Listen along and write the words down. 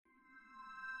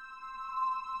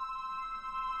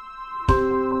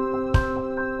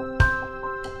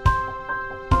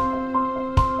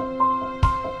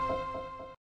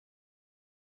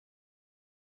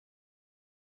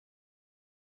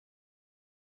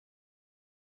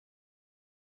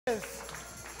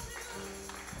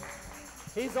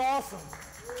He's awesome.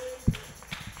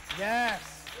 Yes.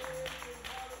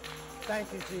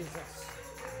 Thank you, Jesus.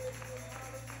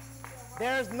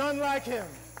 There's none like him.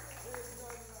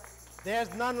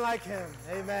 There's none like him.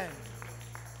 Amen.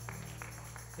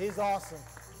 He's awesome.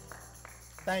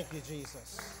 Thank you,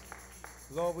 Jesus.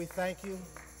 Lord, we thank you.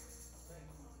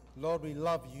 Lord, we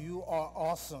love you. You are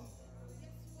awesome.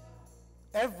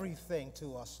 Everything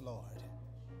to us, Lord.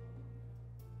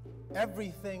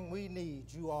 Everything we need,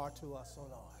 you are to us, oh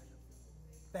Lord.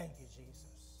 Thank you, Jesus.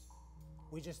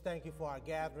 We just thank you for our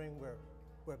gathering.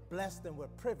 We're blessed and we're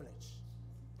privileged,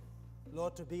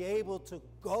 Lord, to be able to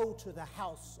go to the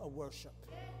house of worship,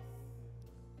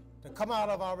 to come out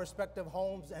of our respective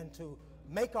homes and to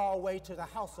make our way to the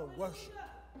house of worship.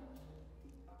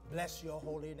 Bless your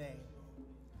holy name.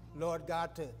 Lord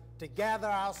God, to gather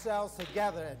ourselves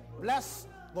together and bless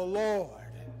the Lord,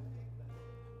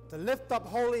 to lift up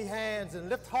holy hands and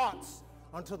lift hearts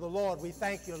unto the Lord. We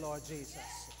thank you, Lord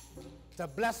Jesus, to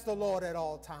bless the Lord at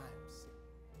all times.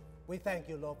 We thank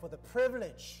you, Lord, for the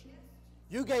privilege.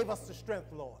 You gave us the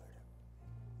strength, Lord.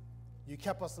 You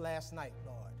kept us last night,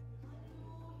 Lord.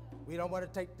 We don't want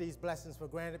to take these blessings for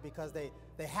granted because they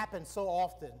happen so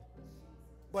often,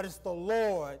 but it's the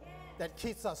Lord that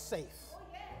keeps us safe.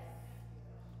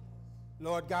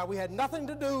 Lord God, we had nothing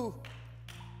to do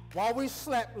while we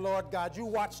slept, Lord God. You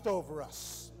watched over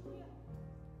us.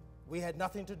 We had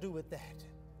nothing to do with that.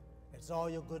 It's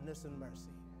all your goodness and mercy.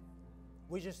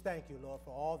 We just thank you, Lord, for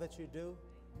all that you do.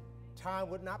 Time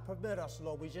would not permit us,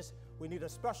 Lord. We need a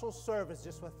special service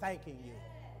just for thanking you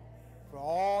for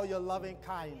all your loving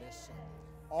kindness,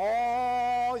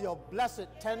 all your blessed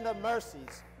tender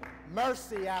mercies,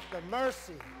 mercy after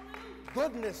mercy,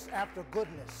 goodness after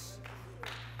goodness.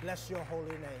 Bless your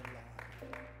holy name,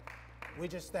 Lord. We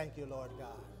just thank you, Lord God.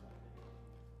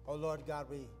 Oh, Lord God,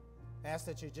 we ask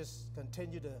that you just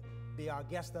continue to be our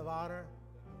guest of honor.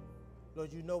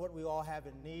 Lord, you know what we all have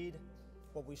in need,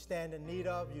 what we stand in need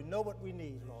of. You know what we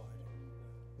need, Lord.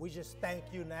 We just thank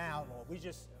you now, Lord. We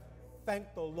just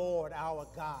thank the Lord, our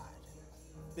God,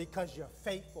 because you're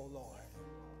faithful, Lord.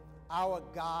 Our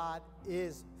God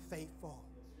is faithful.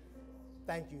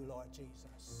 Thank you, Lord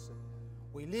Jesus.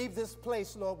 We leave this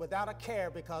place, Lord, without a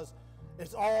care because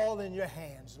it's all in your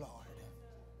hands, Lord.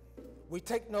 We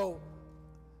take no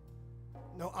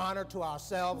honor to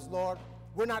ourselves, Lord.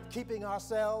 We're not keeping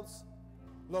ourselves.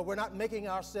 Lord, we're not making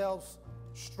ourselves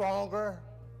stronger.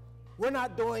 We're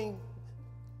not doing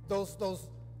those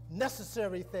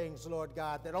necessary things, Lord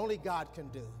God, that only God can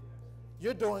do.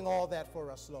 You're doing all that for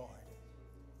us, Lord.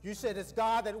 You said it's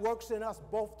God that works in us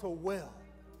both to will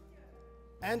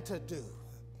and to do.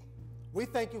 We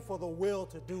thank you for the will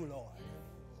to do, Lord.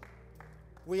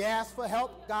 We ask for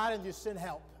help, God, and you send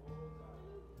help.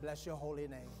 Bless your holy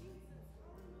name.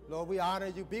 Lord, we honor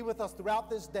you. Be with us throughout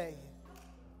this day.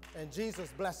 In Jesus'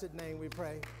 blessed name we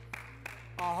pray.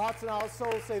 Our hearts and our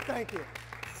souls say thank you.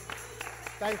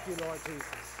 Thank you, Lord Jesus.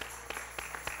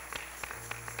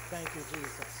 Thank you,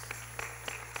 Jesus.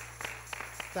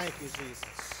 Thank you, Jesus.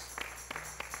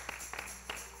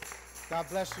 God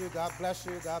bless you. God bless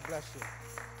you. God bless you.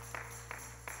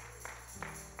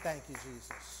 Thank you,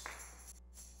 Jesus.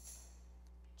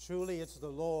 Truly, it's the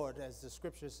Lord, as the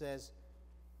scripture says,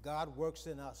 God works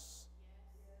in us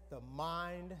the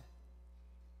mind,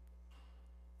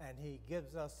 and he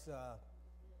gives us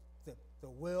the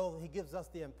will. He gives us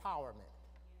the empowerment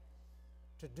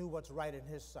to do what's right in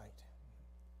his sight.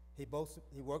 He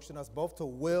works in us both to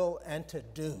will and to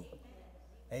do.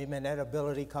 Amen. That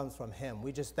ability comes from him.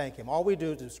 We just thank him. All we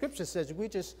do, the scripture says, we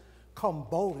just come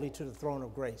boldly to the throne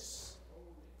of grace.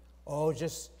 Oh,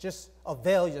 just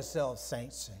avail yourselves,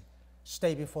 saints, and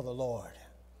stay before the Lord.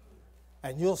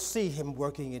 And you'll see him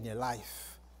working in your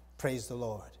life. Praise the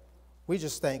Lord. We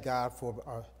just thank God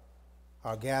for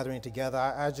our gathering together.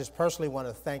 I just personally want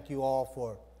to thank you all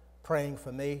for praying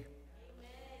for me.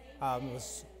 It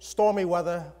was stormy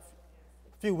weather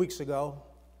a few weeks ago.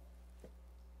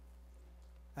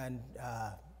 And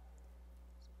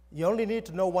you only need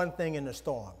to know one thing in the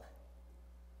storm.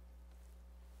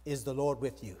 Is the Lord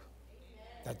with you?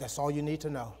 That's all you need to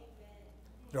know.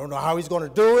 You don't know how he's going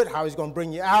to do it, how he's going to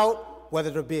bring you out, whether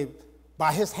it'll be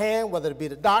by his hand, whether it be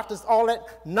the doctors, all that.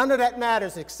 None of that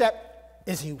matters except,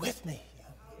 is he with me?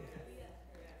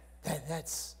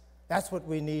 That's what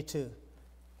we need to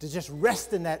just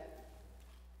rest in that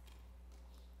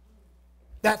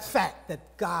fact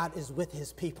that God is with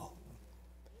his people.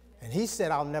 And he said,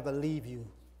 I'll never leave you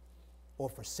or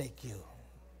forsake you.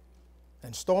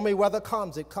 And stormy weather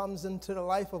comes, it comes into the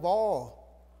life of all,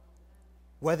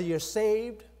 whether you're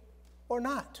saved or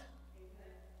not.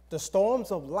 The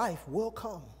storms of life will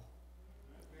come.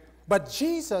 But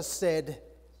Jesus said,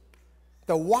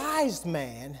 the wise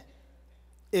man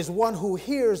is one who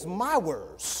hears my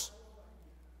words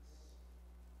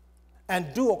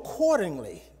and do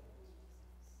accordingly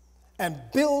and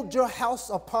build your house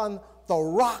upon the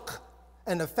rock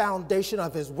and the foundation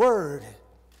of his word.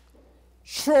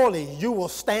 Surely you will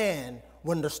stand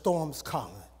when the storms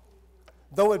come.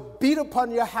 Though it beat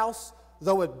upon your house,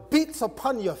 though it beats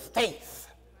upon your faith.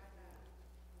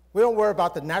 We don't worry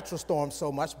about the natural storm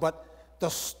so much, but the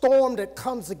storm that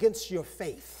comes against your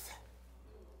faith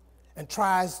and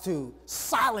tries to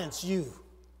silence you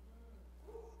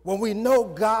when we know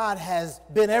God has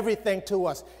been everything to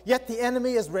us. Yet the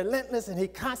enemy is relentless and he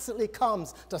constantly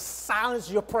comes to silence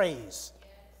your praise.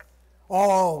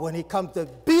 Oh, when he comes to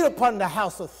beat upon the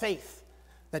house of faith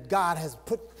that God has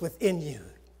put within you.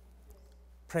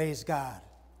 Praise God.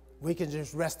 We can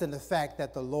just rest in the fact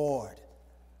that the Lord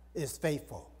is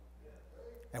faithful.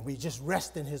 And we just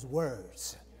rest in his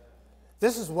words.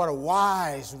 This is what a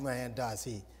wise man does.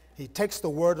 He takes the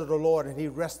word of the Lord and he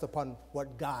rests upon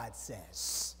what God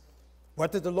says.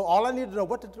 What did the Lord, all I need to know,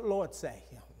 what did the Lord say?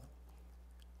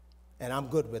 And I'm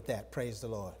good with that, praise the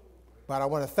Lord. But I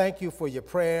want to thank you for your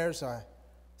prayers. I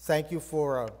thank you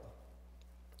for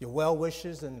your well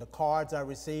wishes and the cards I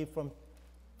received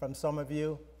from some of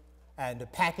you and the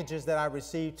packages that I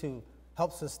received to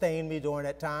help sustain me during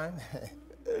that time.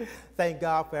 Thank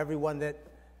God for everyone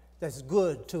that's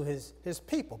good to his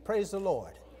people. Praise the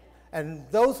Lord. And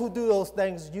those who do those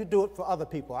things, you do it for other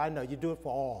people. I know you do it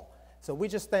for all. So we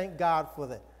just thank God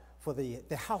for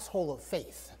the household of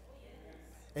faith.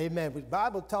 Amen. The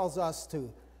Bible tells us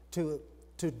to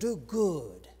do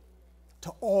good to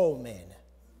all men,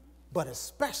 but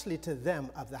especially to them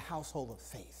of the household of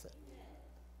faith.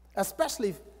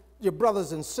 Especially your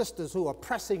brothers and sisters who are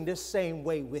pressing this same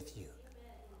way with you,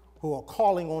 who are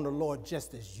calling on the Lord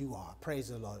just as you are. Praise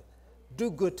the Lord. Do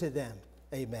good to them.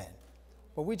 Amen.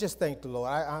 But we just thank the Lord.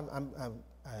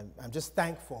 I'm just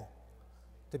thankful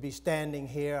to be standing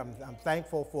here. I'm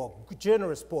thankful for a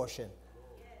generous portion.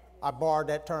 I borrowed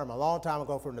that term a long time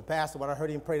ago from the pastor when I heard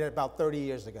him pray that about 30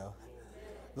 years ago.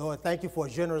 Lord, thank you for a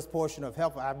generous portion of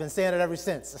help. I've been saying it ever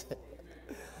since.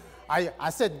 I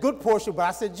said good portion, but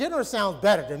I said generous sounds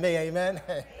better to me, amen.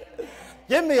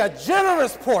 Give me a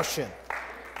generous portion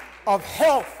of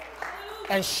health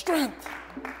and strength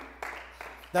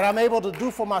that I'm able to do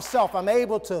for myself. I'm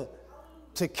able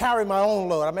to carry my own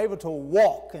load. I'm able to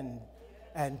walk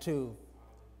and to,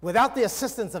 without the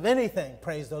assistance of anything,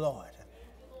 praise the Lord.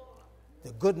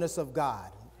 The goodness of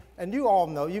God. And you all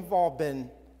know, you've all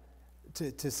been,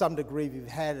 to some degree, you've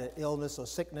had an illness or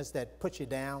sickness that puts you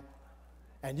down.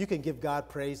 And you can give God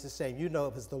praise the same. You know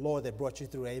it was the Lord that brought you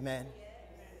through, amen?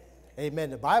 Amen.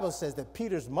 The Bible says that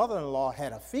Peter's mother-in-law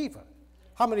had a fever.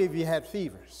 How many of you had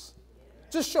fevers?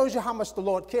 Just shows you how much the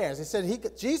Lord cares. He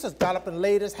said Jesus got up and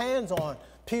laid his hands on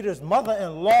Peter's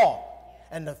mother-in-law,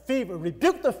 and the fever,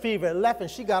 rebuked the fever, and left, and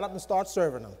she got up and started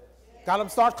serving him. Got up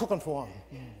and started cooking for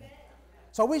him.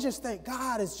 So we just think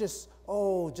God is just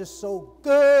so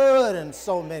good in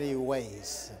so many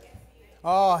ways.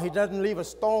 Oh, he doesn't leave a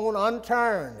stone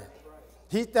unturned.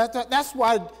 That's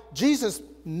why Jesus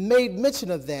made mention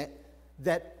of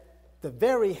that the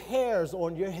very hairs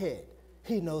on your head,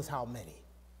 he knows how many.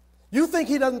 You think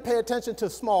he doesn't pay attention to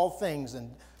small things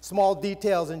and small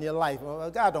details in your life.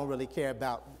 Well, God don't really care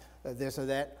about this or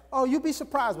that. Oh, you'd be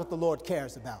surprised what the Lord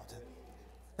cares about.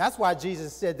 That's why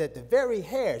Jesus said that the very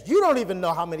hairs, you don't even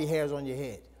know how many hairs on your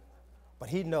head, but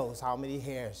he knows how many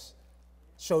hairs.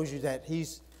 Shows you that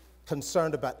he's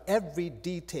concerned about every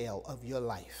detail of your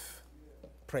life.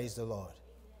 Praise the Lord.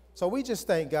 So we just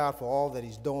thank God for all that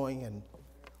he's doing, and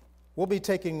we'll be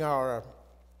taking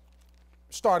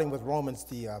starting with Romans,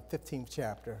 the 15th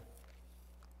chapter.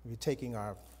 We'll be taking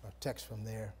our text from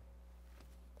there.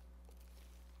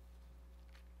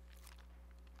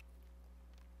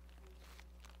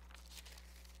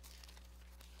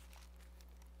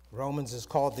 Romans is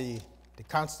called the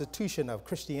Constitution of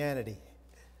Christianity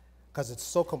because it's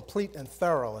so complete and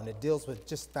thorough, and it deals with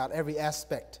just about every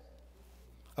aspect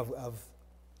of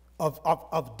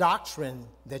doctrine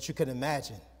that you can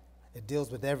imagine. It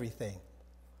deals with everything.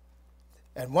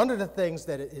 And one of the things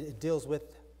that it deals with,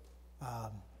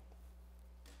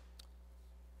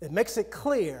 it makes it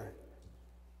clear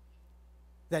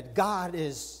that God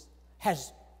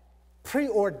has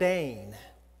preordained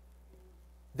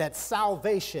that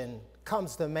salvation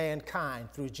comes to mankind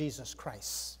through Jesus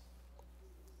Christ.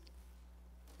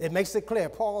 It makes it clear.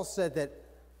 Paul said that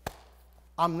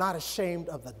I'm not ashamed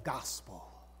of the gospel.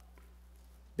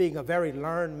 Being a very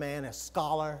learned man, a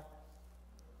scholar,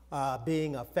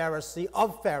 being a Pharisee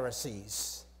of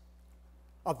Pharisees,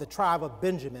 of the tribe of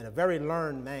Benjamin, a very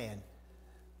learned man.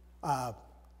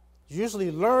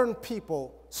 Usually learned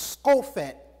people scoff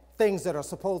at things that are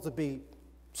supposed to be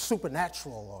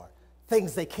supernatural or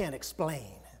things they can't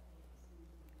explain.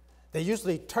 They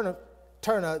usually turn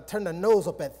the nose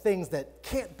up at things that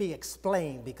can't be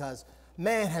explained because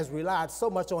man has relied so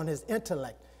much on his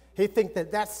intellect. He thinks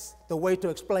that that's the way to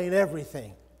explain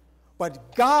everything.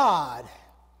 But God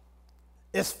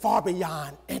is far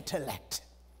beyond intellect.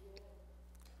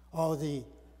 Oh, the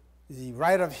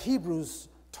writer of Hebrews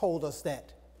told us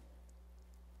that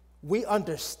we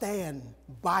understand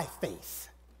by faith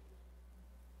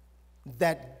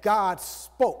that God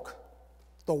spoke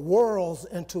the worlds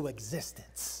into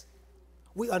existence.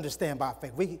 We understand by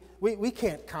faith. We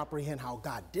can't comprehend how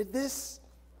God did this.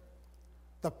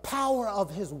 The power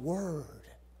of his word.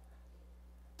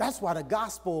 That's why the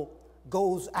gospel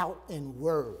goes out in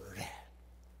word.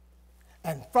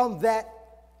 And from that,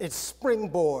 it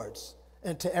springboards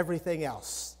into everything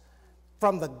else.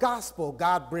 From the gospel,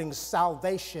 God brings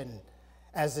salvation,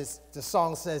 as the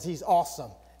song says, he's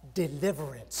awesome.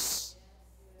 Deliverance.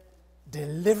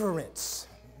 Deliverance.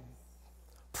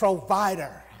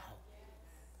 Provider.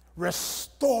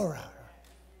 Restorer.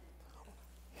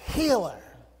 Healer.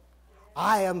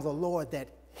 I am the Lord that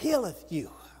healeth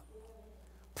you.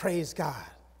 Praise God.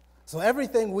 So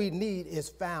everything we need is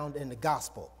found in the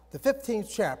gospel. The 15th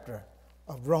chapter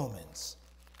of Romans.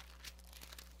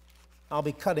 I'll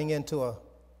be cutting into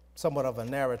somewhat of a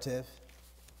narrative.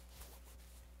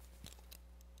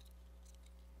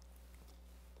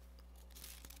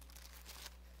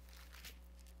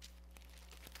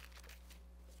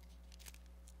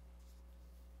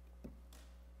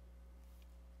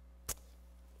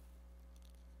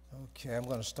 Okay, I'm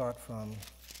going to start from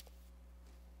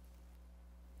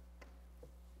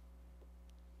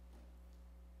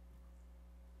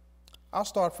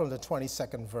the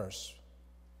 22nd verse.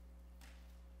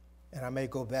 And I may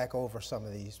go back over some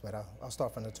of these, but I'll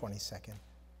start from the 22nd.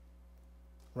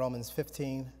 Romans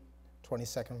 15,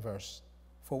 22nd verse.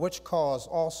 For which cause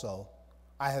also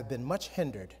I have been much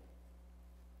hindered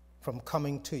from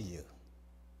coming to you.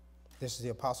 This is the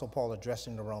Apostle Paul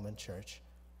addressing the Roman church.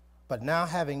 But now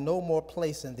having no more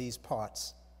place in these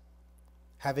parts,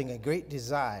 having a great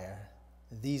desire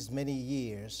these many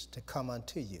years to come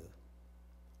unto you.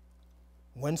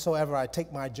 Whensoever I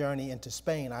take my journey into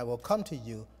Spain, I will come to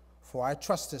you, for I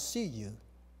trust to see you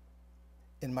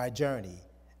in my journey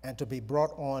and to be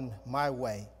brought on my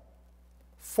way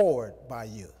forward by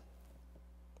you.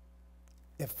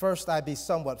 If first I be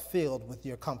somewhat filled with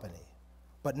your company.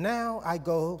 But now I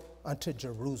go unto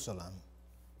Jerusalem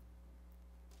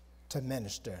to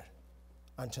minister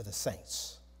unto the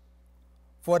saints.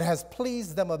 For it has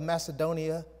pleased them of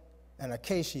Macedonia and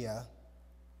Achaia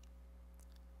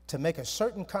to make a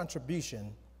certain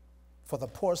contribution for the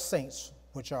poor saints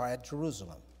which are at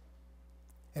Jerusalem.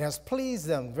 It has pleased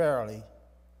them verily,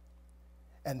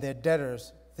 and their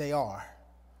debtors they are.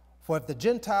 For if the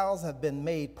Gentiles have been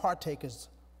made partakers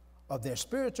of their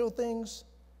spiritual things,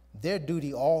 their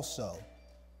duty also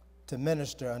to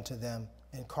minister unto them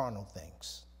in carnal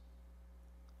things.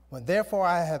 When therefore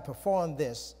I have performed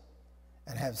this,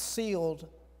 and have sealed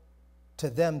to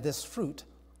them this fruit,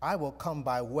 I will come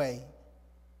by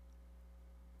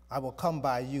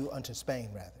you unto Spain,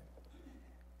 rather.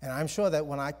 And I'm sure that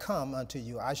when I come unto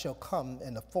you, I shall come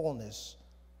in the fullness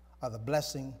of the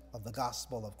blessing of the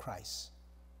gospel of Christ.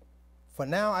 For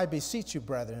now I beseech you,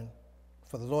 brethren,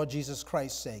 for the Lord Jesus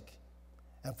Christ's sake,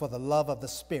 and for the love of the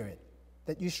Spirit,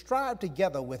 that you strive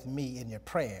together with me in your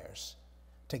prayers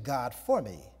to God for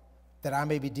me, that I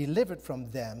may be delivered from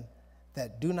them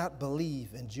that do not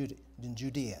believe in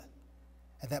Judea,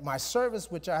 and that my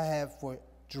service which I have for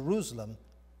Jerusalem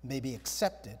may be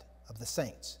accepted of the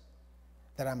saints,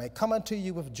 that I may come unto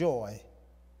you with joy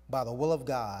by the will of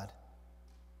God,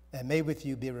 and may with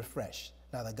you be refreshed.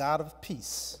 Now the God of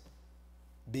peace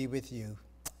be with you.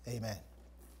 Amen.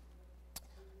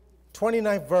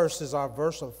 29th verse is our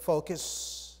verse of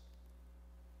focus.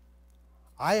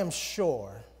 I am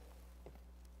sure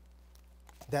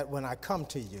that when I come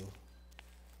to you,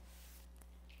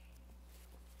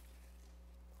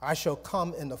 I shall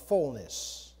come in the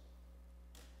fullness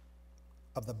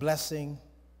of the blessing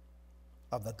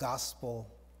of the gospel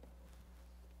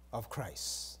of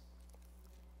Christ.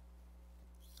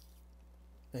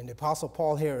 And the Apostle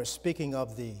Paul here is speaking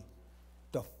of the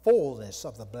fullness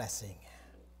of the blessing.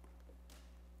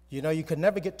 You know, you can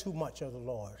never get too much of the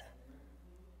Lord.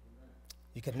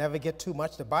 You can never get too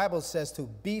much. The Bible says to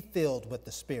be filled with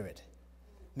the Spirit.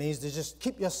 It means to just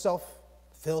keep yourself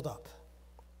filled up.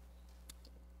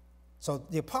 So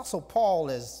the Apostle Paul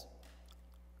is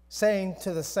saying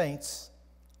to the saints,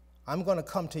 I'm going to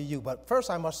come to you, but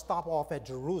first I must stop off at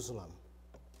Jerusalem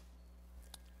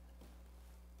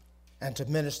and to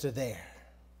minister there.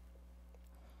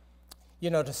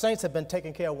 You know, the saints have been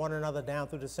taking care of one another down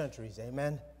through the centuries,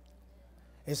 amen?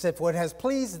 It said, for it has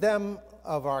pleased them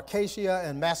of Achaia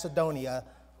and Macedonia.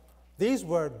 These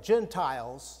were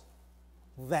Gentiles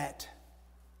that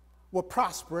were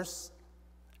prosperous,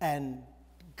 and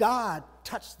God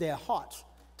touched their hearts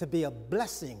to be a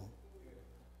blessing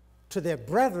to their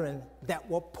brethren that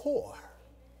were poor.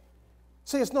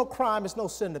 See, it's no crime, it's no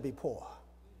sin to be poor.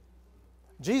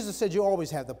 Jesus said you always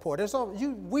have the poor.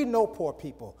 We know poor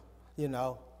people, you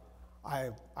know.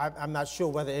 I'm not sure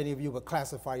whether any of you would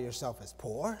classify yourself as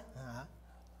poor,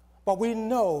 but we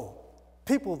know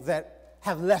people that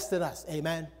have less than us,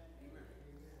 amen?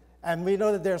 And we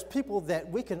know that there's people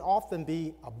that we can often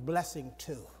be a blessing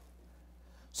to.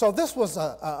 So this was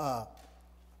a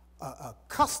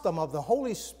custom of the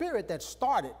Holy Spirit that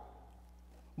started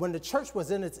when the church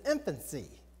was in its infancy.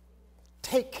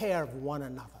 Take care of one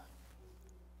another.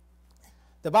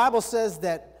 The Bible says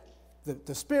that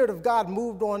the Spirit of God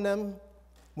moved on them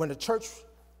when the church,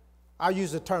 I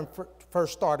use the term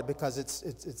first started because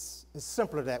it's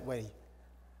simpler that way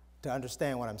to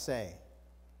understand what I'm saying.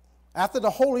 After the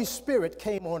Holy Spirit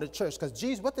came on the church, because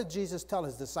what did Jesus tell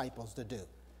his disciples to do?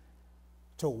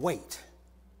 To wait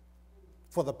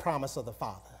for the promise of the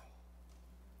Father.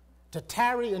 To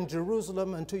tarry in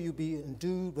Jerusalem until you be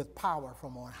endued with power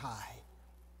from on high.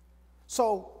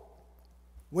 So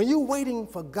when you're waiting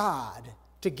for God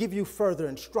to give you further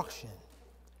instruction,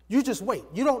 you just wait.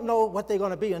 You don't know what they're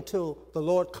going to be until the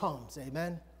Lord comes,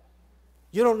 amen?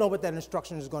 You don't know what that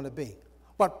instruction is going to be.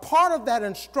 But part of that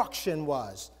instruction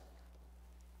was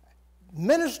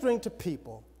ministering to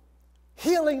people,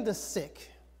 healing the sick.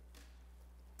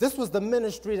 This was the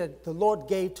ministry that the Lord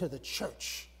gave to the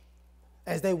church.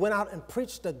 As they went out and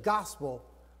preached the gospel,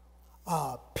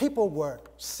 people were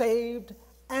saved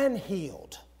and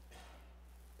healed,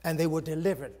 and they were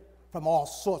delivered from all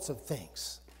sorts of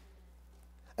things.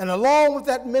 And along with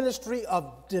that ministry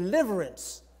of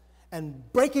deliverance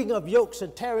and breaking of yokes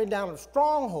and tearing down of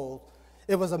strongholds,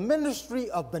 it was a ministry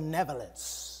of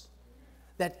benevolence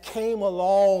that came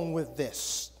along with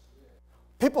this.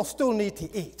 People still need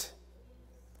to eat.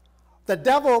 The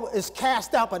devil is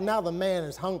cast out, but now the man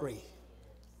is hungry.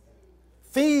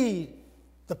 Feed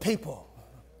the people.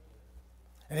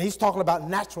 And he's talking about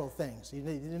natural things. You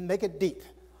need to make it deep,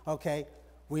 okay?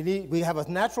 We have a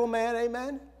natural man,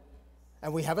 amen,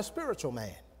 and we have a spiritual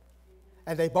man,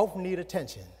 and they both need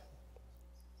attention.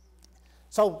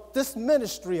 So this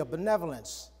ministry of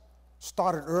benevolence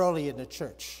started early in the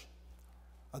church,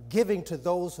 giving to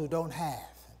those who don't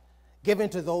have, giving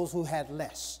to those who had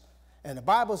less. And the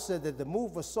Bible said that the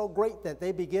move was so great that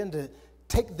they began to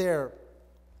take they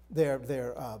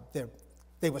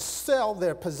would sell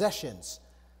their possessions.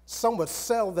 Some would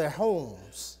sell their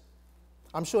homes.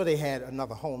 I'm sure they had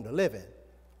another home to live in.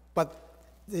 But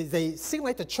they seemed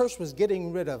like the church was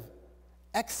getting rid of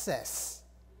excess.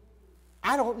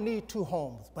 I don't need two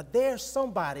homes, but there's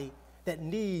somebody that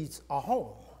needs a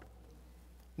home.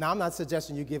 Now, I'm not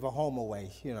suggesting you give a home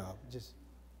away, just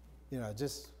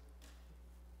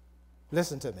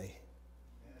listen to me.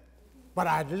 But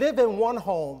I live in one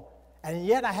home, and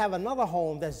yet I have another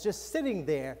home that's just sitting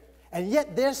there, and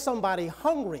yet there's somebody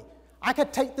hungry. I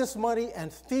could take this money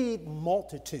and feed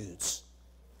multitudes.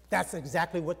 That's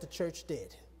exactly what the church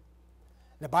did.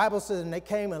 The Bible says, and they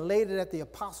came and laid it at the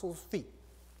apostles' feet.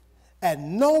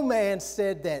 And no man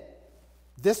said that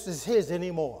this is his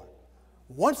anymore.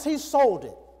 Once he sold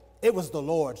it, it was the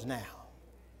Lord's now.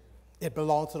 It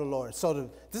belonged to the Lord. So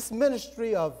this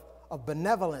ministry of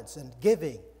benevolence and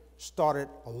giving started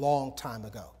a long time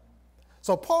ago.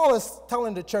 So Paul is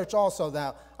telling the church also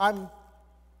now,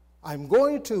 I'm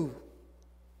going to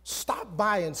stop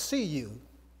by and see you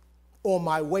on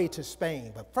my way to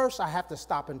Spain, but first I have to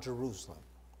stop in Jerusalem.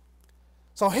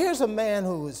 So here's a man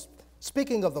who is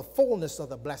speaking of the fullness of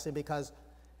the blessing, because,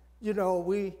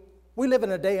 we live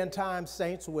in a day and time,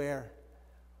 saints, where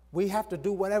we have to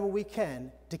do whatever we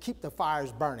can to keep the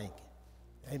fires burning.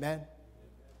 Amen?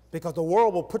 Because the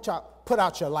world will put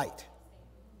out your light.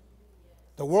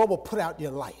 The world will put out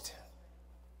your light.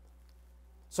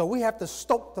 So we have to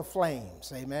stoke the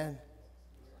flames, amen?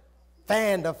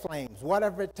 Fan the flames,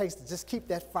 whatever it takes to just keep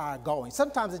that fire going.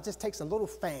 Sometimes it just takes a little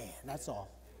fan, that's all.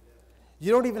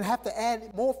 You don't even have to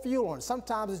add more fuel on it.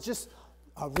 Sometimes it's just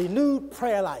a renewed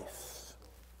prayer life.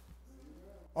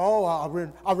 Oh,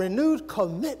 a renewed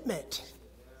commitment.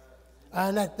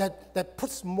 And that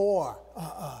puts more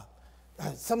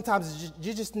Sometimes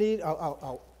you just need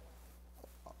a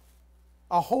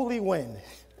holy wind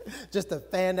just to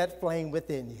fan that flame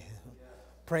within you.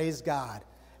 Praise God.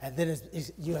 And then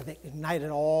you have to ignite it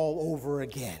all over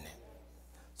again.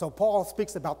 So Paul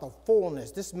speaks about the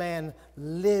fullness. This man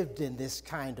lived in this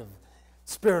kind of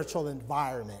spiritual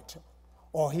environment,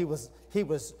 or he was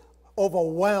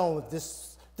overwhelmed with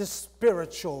this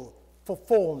spiritual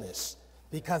fullness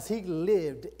because he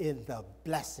lived in the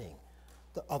blessing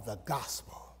of the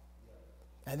gospel.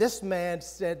 And this man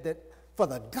said that for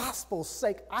the gospel's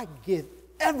sake, I give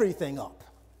everything up.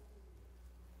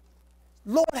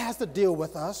 Lord has to deal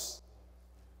with us.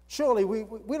 Surely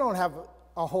we don't have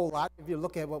a whole lot if you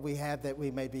look at what we have that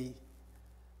we may be,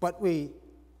 but we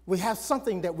have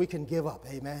something that we can give up,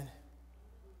 amen.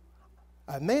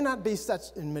 It may not be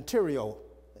such in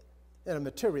a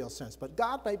material sense, but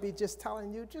God may be just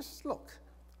telling you, just look,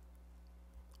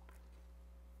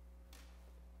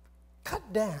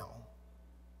 cut down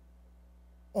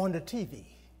on the TV.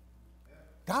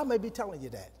 God may be telling you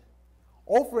that.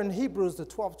 Over in Hebrews, the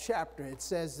 12th chapter, it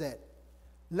says that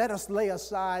let us lay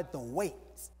aside the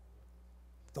weights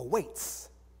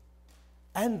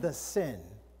and the sin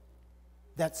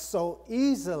that so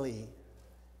easily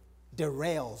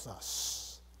derails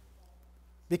us.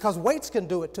 Because weights can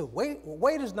do it too.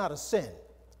 Weight is not a sin,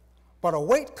 but a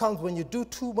weight comes when you do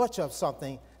too much of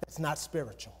something that's not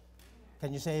spiritual.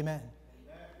 Can you say amen?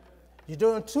 You're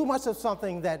doing too much of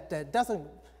something that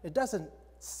doesn't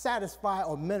satisfy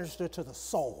or minister to the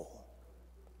soul.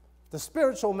 The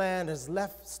spiritual man is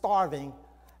left starving,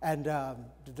 and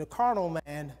the carnal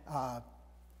man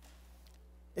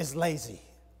is lazy.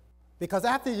 Because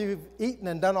after you've eaten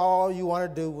and done all you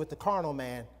want to do with the carnal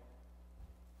man,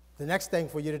 the next thing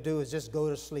for you to do is just go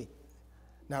to sleep.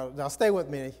 Now stay with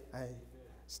me.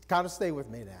 Kind of stay with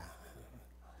me now.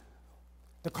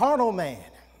 The carnal man,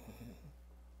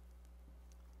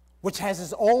 which has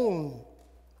his own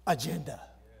agenda,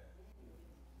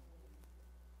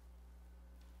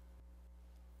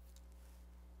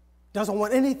 doesn't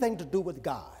want anything to do with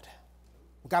God.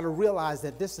 We've got to realize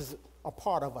that this is a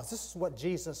part of us. This is what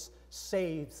Jesus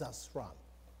saves us from.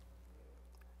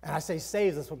 And I say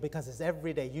saves us from because it's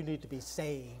every day you need to be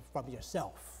saved from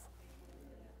yourself.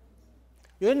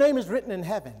 Your name is written in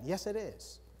heaven. Yes, it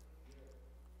is.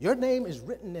 Your name is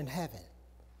written in heaven.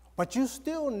 But you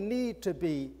still need to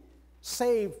be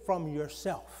saved from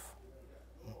yourself.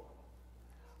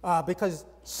 Because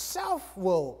self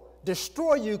will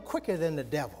destroy you quicker than the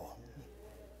devil.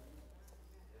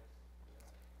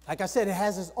 Like I said, it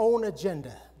has its own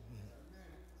agenda.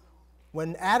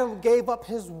 When Adam gave up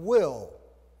his will,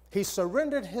 he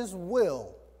surrendered his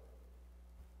will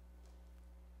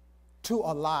to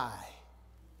a lie.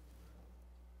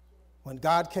 When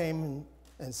God came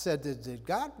and said,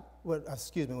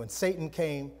 when Satan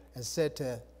came and said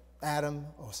to Adam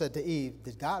or said to Eve,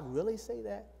 did God really say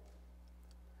that?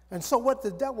 And so what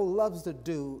the devil loves to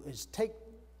do is take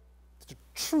the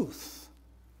truth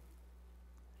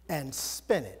and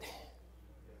spin it,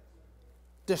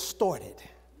 distort it.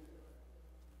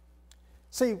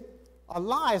 See, a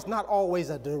lie is not always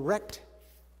a direct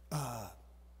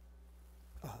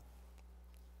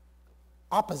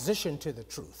opposition to the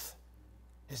truth.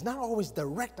 It's not always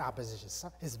direct opposition.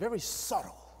 It's very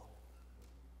subtle.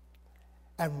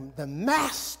 And the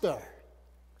master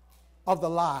of the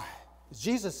lie,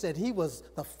 Jesus said he was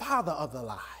the father of the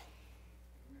lie.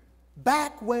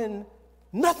 Back when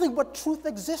nothing but truth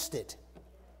existed.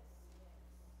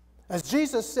 As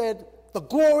Jesus said, the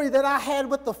glory that I had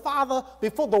with the Father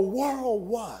before the world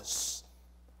was.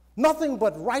 Nothing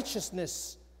but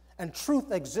righteousness and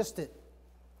truth existed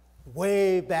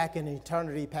way back in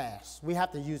eternity past. We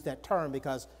have to use that term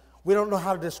because we don't know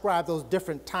how to describe those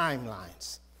different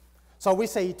timelines. So we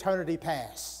say eternity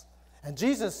past. And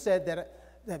Jesus said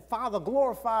that Father,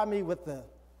 glorify me with the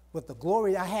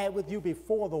glory I had with you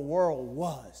before the world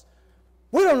was.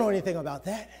 We don't know anything about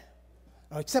that,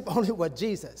 except only what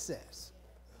Jesus says.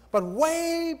 But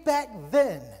way back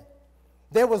then,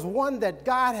 there was one that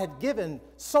God had given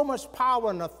so much power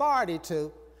and authority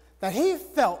to that he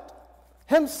felt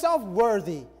himself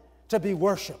worthy to be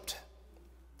worshiped.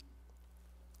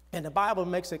 And the Bible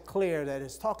makes it clear that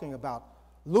it's talking about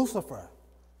Lucifer,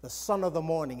 the son of the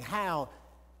morning, how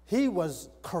he was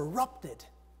corrupted.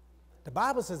 The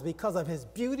Bible says because of his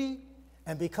beauty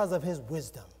and because of his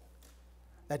wisdom,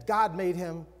 that God made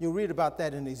him. You'll read about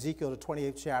that in Ezekiel, the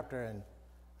 28th chapter, and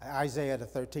Isaiah, the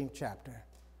 13th chapter,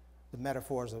 the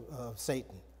metaphors of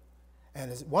Satan.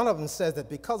 And one of them says that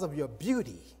because of your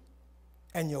beauty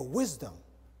and your wisdom,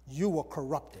 you were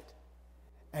corrupted.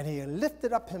 And he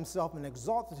lifted up himself and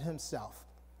exalted himself,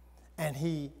 and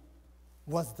he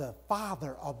was the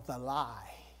father of the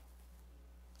lie.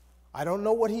 I don't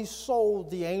know what he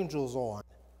sold the angels on,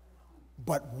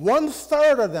 but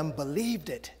 1/3 of them believed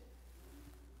it.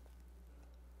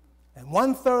 And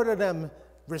 1/3 of them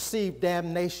received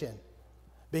damnation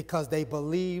because they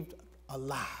believed a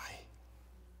lie.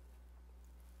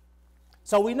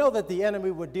 So we know that the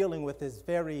enemy we're dealing with is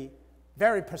very,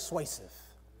 very persuasive.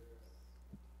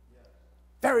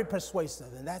 Very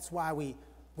persuasive, and that's why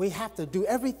we have to do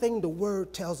everything the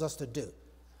word tells us to do.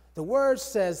 The word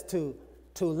says to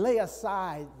lay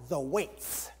aside the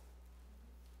weights.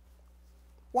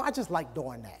 Well, I just like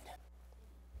doing that.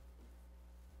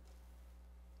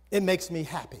 It makes me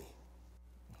happy.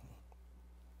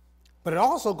 But it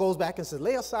also goes back and says,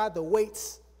 lay aside the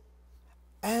weights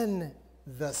and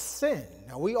the sin.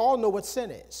 Now, we all know what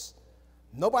sin is.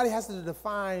 Nobody has to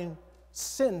define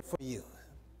sin for you.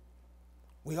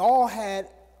 We all had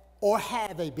or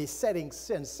have a besetting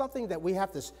sin, something that we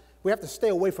have to stay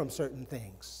away from certain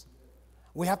things.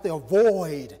 We have to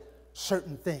avoid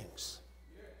certain things.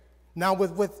 Now,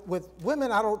 with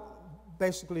women, I don't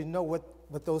basically know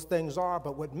what those things are,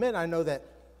 but with men, I know that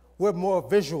we're more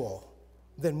visual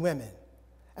than women.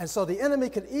 And so the enemy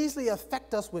can easily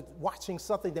affect us with watching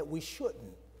something that we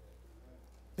shouldn't,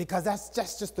 because that's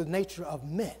just the nature of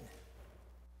men.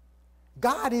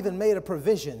 God even made a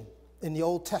provision in the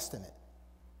Old Testament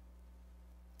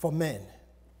for men.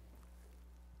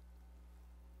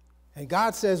 And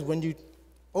God says when you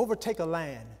overtake a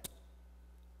land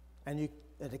and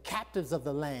the captives of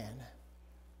the land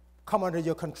come under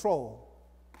your control,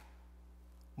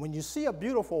 when you see a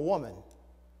beautiful woman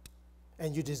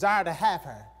and you desire to have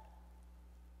her,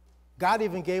 God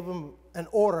even gave him an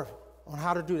order on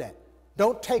how to do that.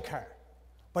 Don't take her,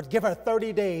 but give her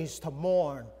 30 days to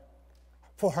mourn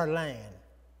for her land,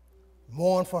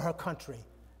 mourn for her country,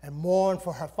 and mourn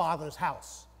for her father's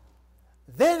house.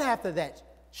 Then after that,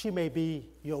 she may be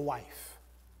your wife.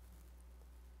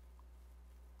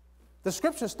 The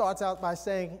scripture starts out by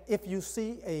saying, if you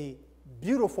see a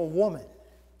beautiful woman,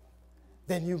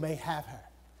 then you may have her.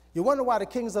 You wonder why the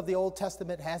kings of the Old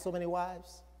Testament had so many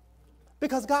wives?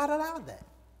 Because God allowed that.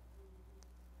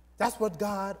 That's what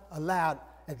God allowed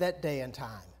at that day and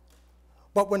time.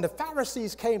 But when the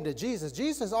Pharisees came to Jesus,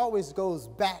 Jesus always goes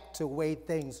back to the way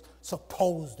things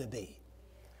supposed to be.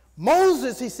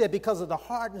 Moses, he said, because of the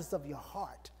hardness of your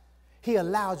heart, he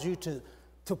allowed you to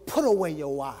put away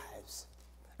your wives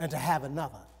and to have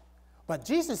another. But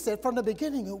Jesus said from the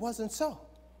beginning it wasn't so.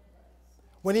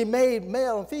 When he made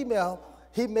male and female,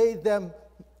 he made them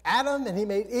Adam and he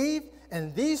made Eve,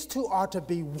 and these two are to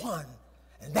be one.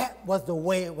 And that was the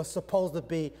way it was supposed to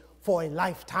be for a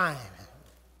lifetime.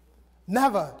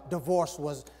 Never divorce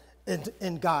was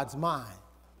in God's mind.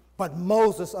 But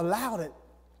Moses allowed it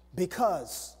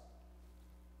because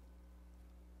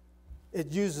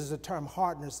it uses the term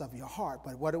hardness of your heart.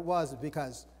 But what it was is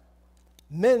because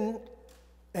men,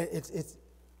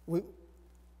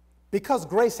 because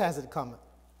grace hasn't come.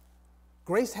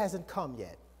 Grace hasn't come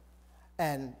yet.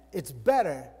 And it's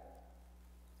better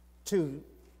to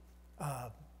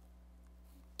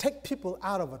take people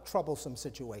out of a troublesome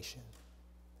situation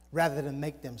rather than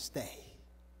make them stay.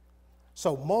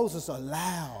 So Moses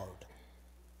allowed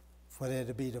for there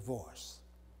to be divorce.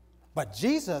 But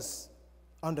Jesus,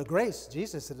 under grace,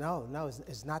 Jesus said, no,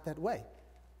 it's not that way.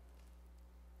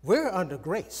 We're under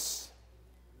grace.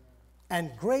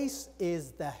 And grace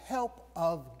is the help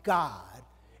of God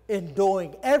in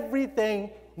doing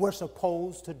everything we're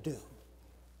supposed to do.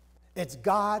 It's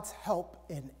God's help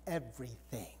in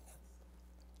everything.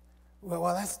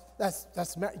 Well,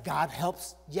 that's God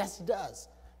helps. Yes, he does.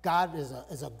 God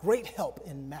is a great help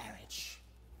in marriage.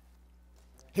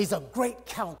 He's a great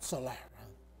counselor.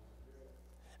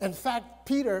 In fact,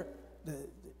 Peter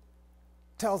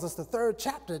tells us, the 3rd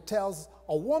chapter tells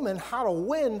a woman how to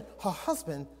win her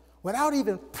husband without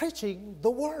even preaching the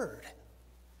word.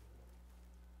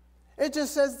 It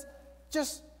just says,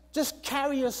 just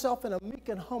carry yourself in a meek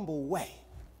and humble way,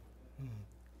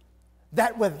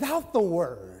 that without the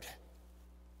word,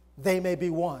 they may be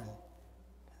won.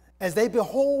 As they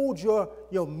behold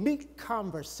your meek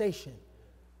conversation,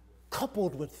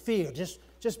 coupled with fear,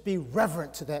 just be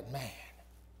reverent to that man.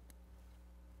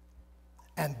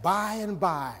 And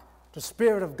by, the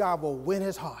Spirit of God will win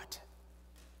his heart,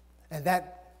 and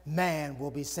that man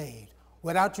will be saved.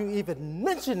 Without you even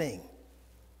mentioning,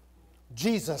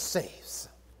 Jesus saves.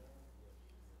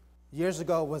 Years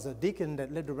ago was a deacon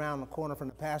that lived around the corner from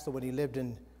the pastor when he lived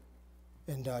in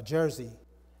Jersey.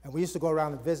 And we used to go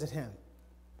around and visit him.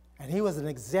 And he was an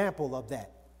example of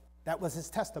that. That was his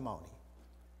testimony.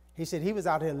 He said he was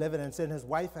out here living, and said his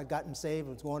wife had gotten saved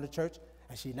and was going to church,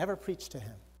 and she never preached to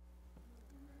him.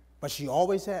 But she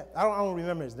always had, I don't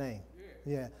remember his name.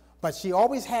 Yeah. But she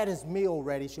always had his meal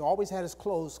ready. She always had his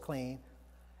clothes clean.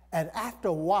 And after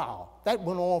a while, that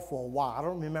went on for a while. I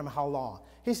don't remember how long.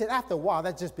 He said after a while,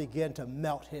 that just began to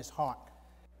melt his heart.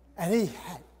 And he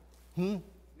had, His name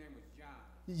was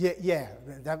John. Yeah,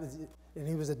 and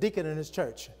he was a deacon in his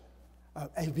church.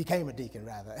 He became a deacon,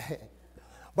 rather.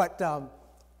 But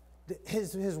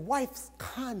his wife's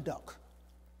conduct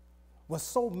was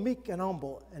so meek and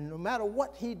humble, and no matter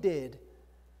what he did,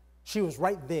 she was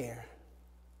right there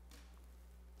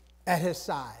at his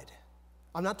side.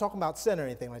 I'm not talking about sin or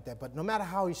anything like that, but no matter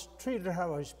how he treated her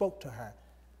or he spoke to her,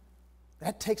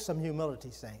 that takes some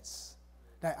humility, saints.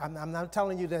 I'm not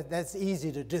telling you that that's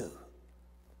easy to do,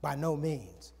 by no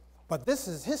means. But this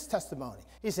is his testimony.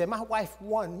 He said, my wife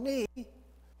won me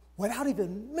without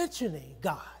even mentioning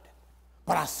God,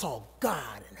 but I saw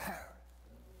God in her.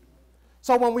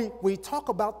 So when we talk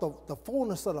about the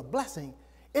fullness of the blessing,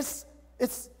 it's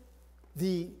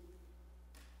the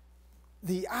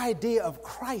idea of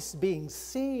Christ being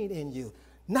seen in you,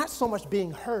 not so much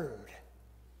being heard.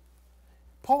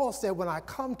 Paul said, when I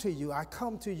come to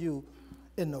you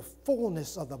in the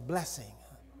fullness of the blessing.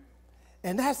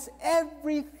 And that's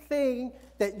everything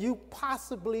that you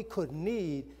possibly could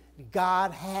need.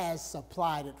 God has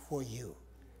supplied it for you.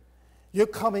 You're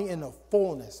coming in the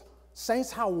fullness.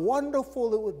 Saints, how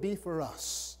wonderful it would be for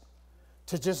us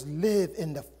to just live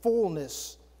in the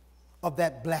fullness of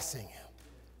that blessing,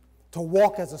 to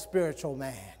walk as a spiritual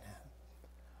man.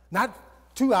 Not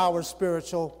 2 hours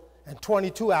spiritual and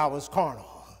 22 hours carnal,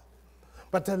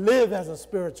 but to live as a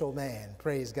spiritual man,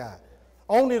 praise God.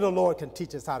 Only the Lord can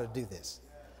teach us how to do this.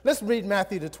 Let's read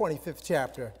Matthew, the 25th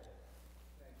chapter.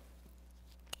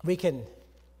 We can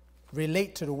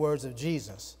relate to the words of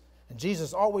Jesus. And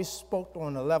Jesus always spoke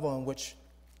on a level in which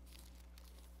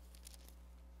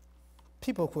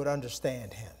people could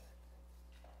understand him.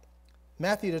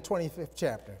 Matthew, the 25th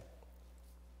chapter.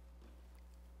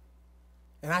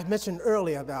 And I mentioned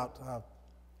earlier about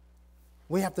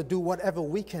we have to do whatever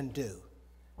we can do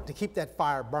to keep that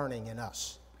fire burning in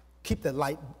us, keep the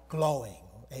light glowing.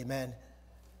 Amen.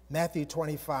 Matthew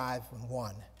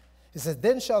 25:1. It says,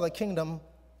 then shall the kingdom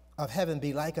of heaven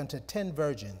be like unto 10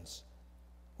 virgins,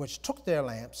 which took their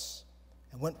lamps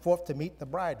and went forth to meet the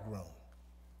bridegroom.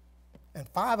 And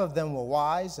 5 of them were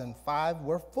wise, and 5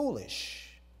 were foolish.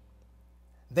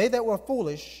 They that were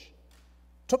foolish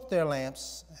took their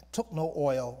lamps and took no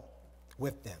oil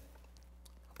with them.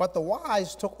 But the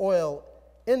wise took oil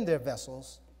in their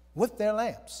vessels with their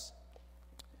lamps.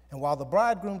 And while the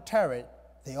bridegroom tarried,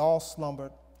 they all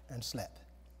slumbered and slept.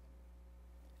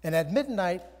 And at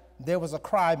midnight there was a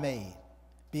cry made,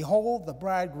 behold, the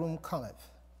bridegroom cometh.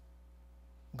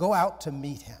 Go out to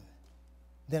meet him.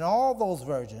 Then all those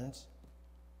virgins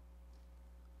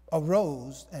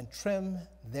arose and trimmed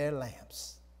their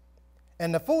lamps.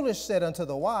 And the foolish said unto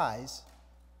the wise,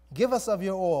 give us of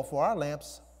your oil, for our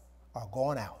lamps are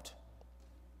gone out.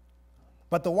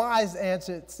 But the wise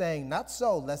answered, saying, not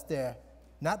so, lest there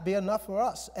not be enough for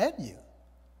us and you.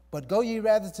 But go ye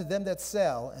rather to them that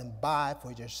sell, and buy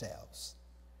for yourselves.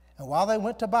 And while they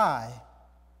went to buy,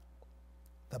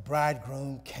 the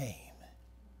bridegroom came.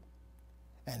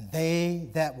 And they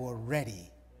that were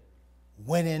ready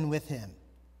went in with him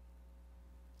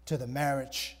to the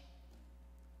marriage,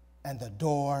 and the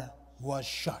door was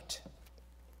shut.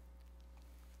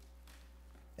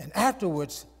 And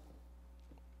afterwards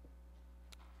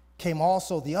came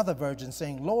also the other virgins,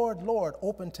 saying, Lord, Lord,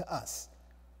 open to us.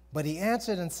 But he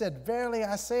answered and said, verily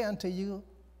I say unto you,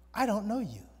 I don't know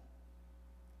you.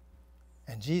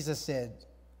 And Jesus said,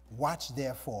 watch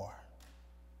therefore,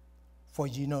 for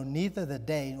you know neither the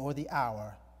day nor the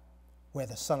hour where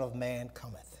the Son of Man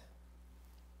cometh.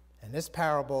 And this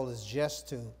parable is just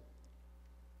to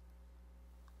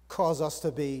cause us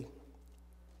to be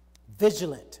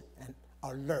vigilant and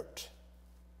alert.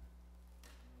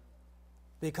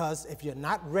 Because if you're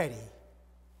not ready,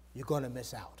 you're going to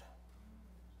miss out.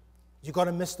 You're going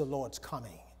to miss the Lord's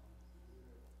coming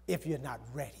if you're not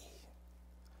ready.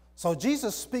 So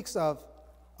Jesus speaks of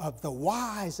the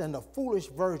wise and the foolish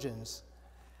virgins,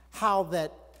 how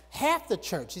that half the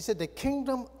church, he said the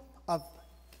kingdom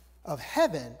of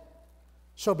heaven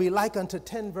shall be like unto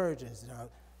 10 virgins. Now,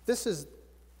 this is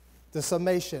the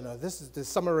summation, or this is the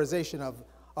summarization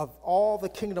of all the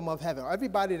kingdom of heaven.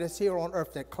 Everybody that's here on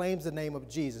earth that claims the name of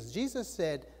Jesus. Jesus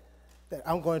said that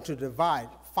I'm going to divide.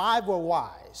 5 were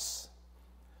wise.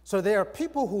 So there are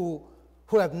people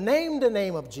who have named the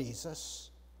name of Jesus,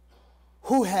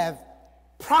 who have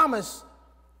promised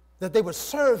that they would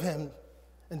serve him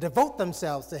and devote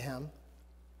themselves to him,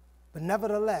 but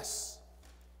nevertheless,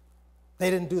 They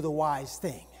didn't do the wise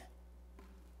thing.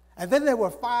 And then there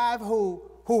were 5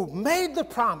 who made the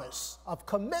promise of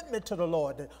commitment to the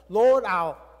Lord. That, Lord,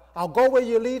 I'll go where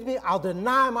you lead me. I'll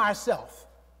deny myself.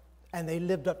 And they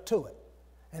lived up to it.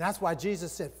 And that's why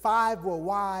Jesus said 5 were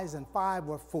wise and 5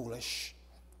 were foolish.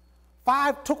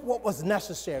 5 took what was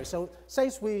necessary. So,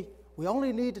 saints, we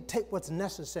only need to take what's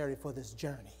necessary for this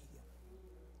journey.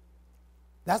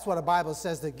 That's what the Bible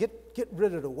says, to get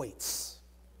rid of the weights.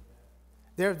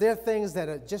 There are things that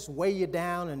are just weigh you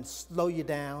down and slow you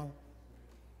down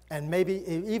and maybe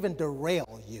even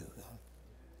derail you.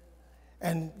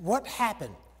 And what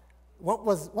happened? What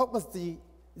was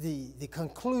the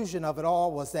conclusion of it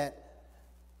all was that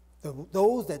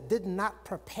those that did not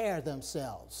prepare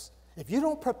themselves, if you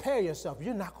don't prepare yourself,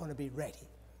 you're not going to be ready.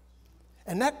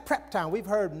 And that prep time, we've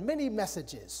heard many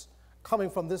messages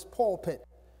coming from this pulpit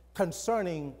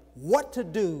concerning what to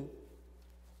do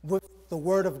with the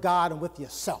Word of God and with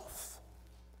yourself.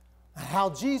 And how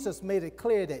Jesus made it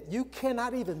clear that you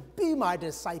cannot even be my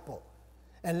disciple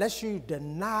unless you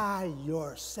deny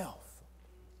yourself.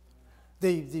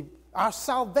 Our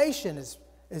salvation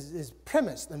is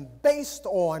premised and based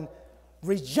on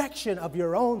rejection of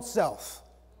your own self,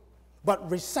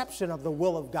 but reception of the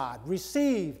will of God.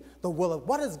 Receive the will of,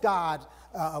 what is God,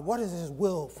 what is his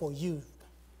will for you?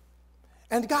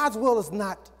 And God's will is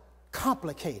not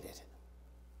complicated.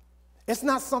 It's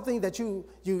not something that you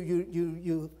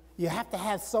have to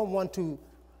have someone to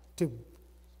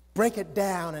break it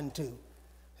down and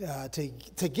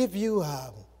to give you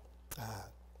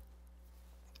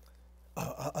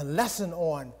a lesson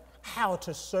on how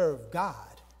to serve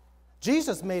God.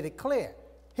 Jesus made it clear.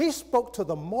 He spoke to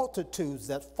the multitudes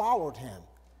that followed him.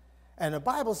 And the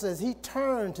Bible says he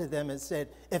turned to them and said,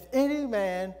 if any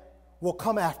man will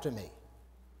come after me,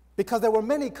 because there were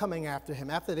many coming after him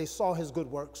after they saw his good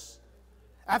works,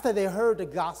 after they heard the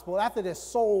gospel, after their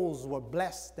souls were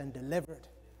blessed and delivered,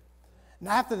 and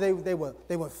after they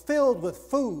were filled with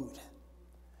food,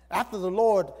 after the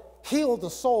Lord healed the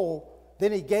soul,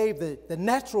 then he gave the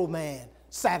natural man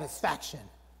satisfaction.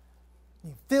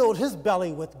 He filled his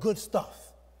belly with good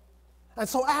stuff. And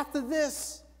so after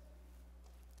this,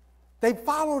 they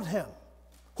followed him.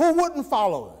 Who wouldn't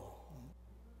follow him?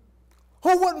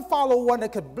 Who wouldn't follow one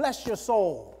that could bless your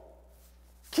soul,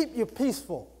 keep you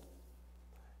peaceful,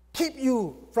 keep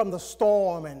you from the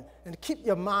storm, and keep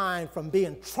your mind from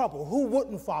being troubled? Who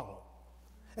wouldn't follow?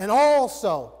 And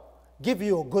also give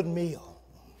you a good meal.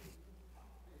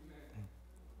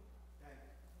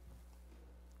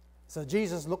 So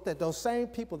Jesus looked at those same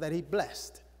people that he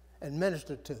blessed and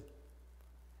ministered to.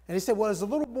 And he said, well, there's a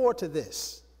little more to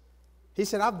this. He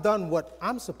said, I've done what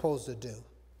I'm supposed to do.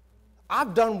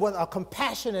 I've done what a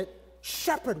compassionate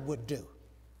shepherd would do.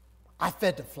 I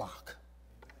fed the flock.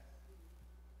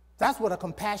 That's what a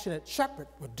compassionate shepherd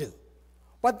would do.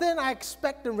 But then I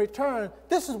expect in return,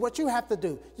 this is what you have to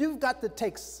do. You've got to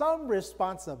take some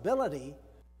responsibility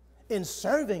in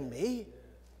serving me.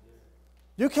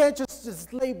 You can't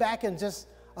just lay back and just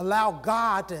allow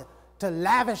God to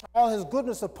lavish all his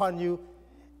goodness upon you,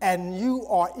 and you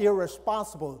are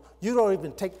irresponsible. You don't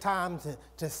even take time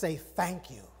to say thank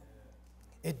you.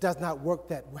 It does not work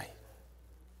that way.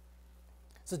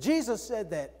 So Jesus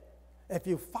said that if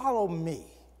you follow me,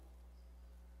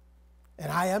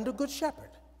 and I am the good shepherd,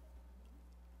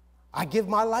 I give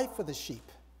my life for the sheep.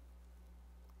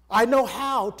 I know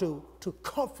how to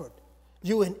comfort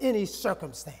you in any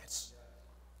circumstance.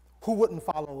 Who wouldn't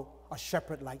follow a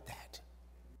shepherd like that?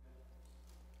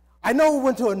 I know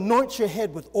when to anoint your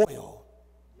head with oil.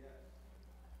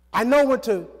 I know when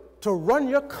to run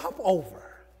your cup over.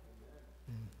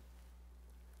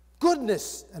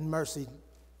 Goodness and mercy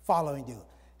following you.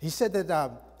 He said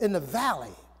that in the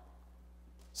valley,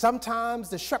 sometimes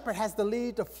the shepherd has to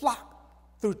lead the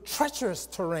flock through treacherous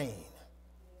terrain.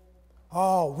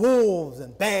 Oh, wolves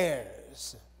and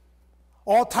bears,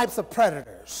 all types of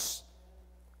predators.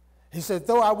 He said,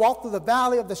 though I walk through the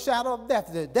valley of the shadow of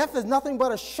death, death is nothing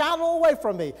but a shadow away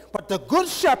from me, but the good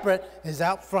shepherd is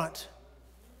out front,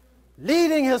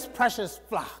 leading his precious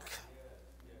flock,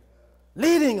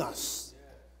 leading us.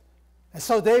 And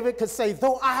so David could say,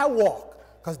 though I walk,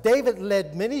 because David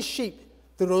led many sheep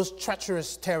through those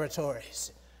treacherous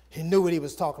territories. He knew what he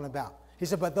was talking about. He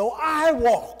said, but though I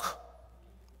walk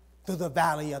through the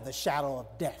valley of the shadow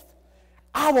of death,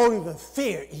 I won't even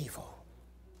fear evil,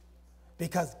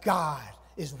 because God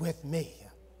is with me.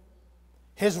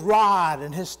 His rod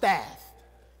and his staff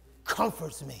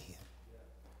comforts me.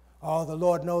 Oh, the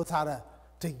Lord knows how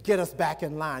to get us back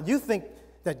in line. You think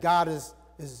that God is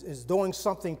doing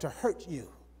something to hurt you.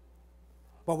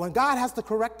 But when God has to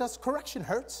correct us, correction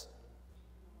hurts.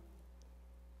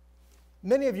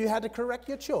 Many of you had to correct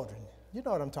your children. You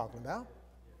know what I'm talking about.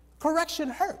 Correction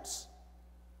hurts,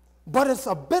 but it's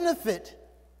a benefit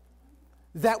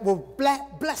that will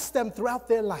bless them throughout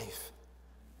their life.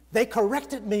 They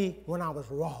corrected me when I was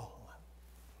wrong.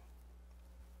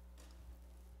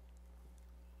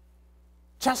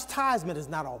 Chastisement is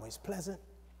not always pleasant,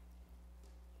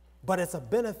 but it's a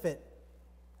benefit.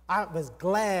 I was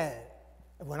glad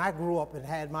when I grew up and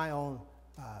had my own,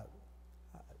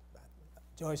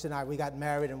 Joyce and I, we got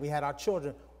married and we had our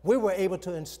children. We were able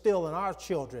to instill in our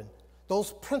children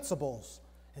those principles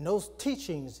and those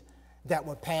teachings that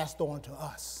were passed on to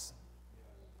us.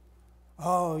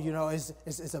 Oh, you know,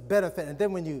 it's a benefit. And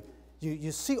then when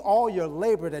you see all your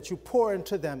labor that you pour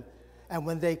into them, and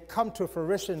when they come to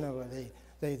fruition or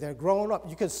they're grown up,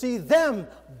 you can see them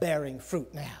bearing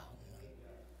fruit now.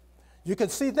 You can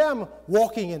see them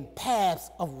walking in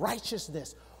paths of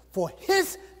righteousness for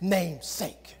his name's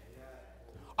sake.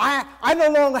 I no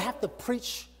longer have to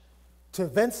preach to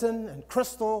Vincent and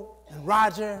Crystal and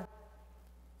Roger.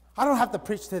 I don't have to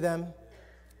preach to them.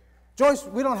 Joyce,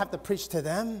 we don't have to preach to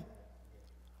them.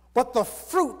 But the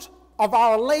fruit of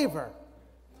our labor,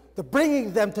 the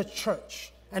bringing them to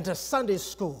church and to Sunday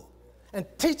school and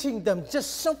teaching them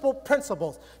just simple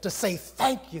principles to say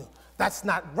thank you, that's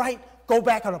not right, go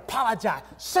back and apologize.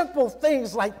 Simple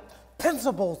things like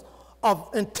principles of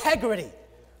integrity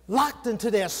locked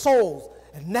into their souls.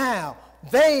 And now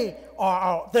they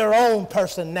are their own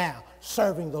person now,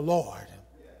 serving the Lord.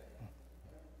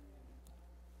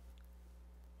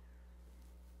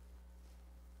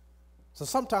 So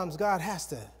sometimes God has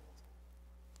to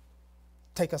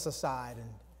take us aside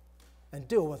and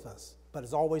deal with us, but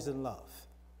it's always in love.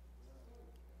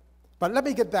 But let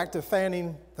me get back to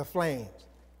fanning the flames,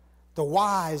 the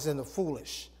wise and the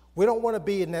foolish. We don't want to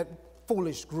be in that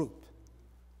foolish group.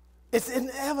 It's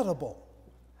inevitable.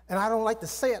 And I don't like to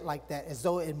say it like that as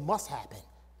though it must happen,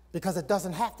 because it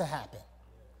doesn't have to happen.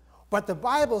 But the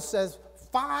Bible says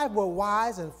 5 were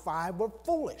wise and 5 were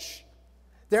foolish.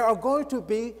 There are going to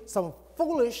be some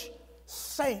foolish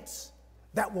saints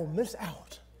that will miss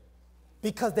out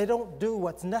because they don't do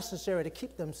what's necessary to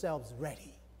keep themselves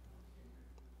ready.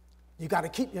 You got to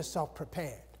keep yourself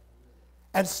prepared.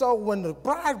 And so when the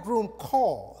bridegroom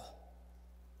called,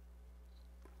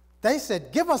 they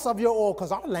said, give us of your oil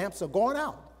because our lamps are going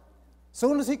out. As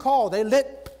soon as he called, they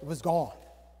lit, it was gone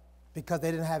because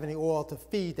they didn't have any oil to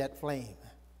feed that flame.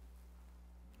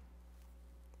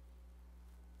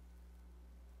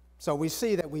 So we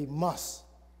see that we must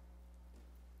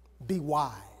be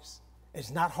wise.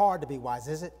 It's not hard to be wise,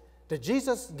 is it? Did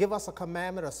Jesus give us a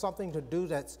commandment or something to do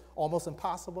that's almost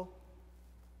impossible?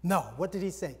 No. What did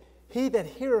he say? He that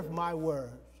heareth my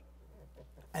words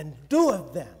and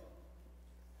doeth them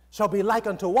shall be like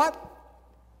unto what?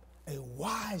 A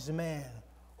wise man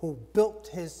who built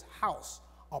his house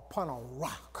upon a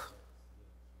rock.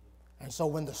 And so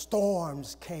when the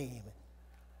storms came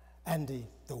and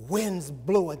the winds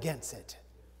blew against it,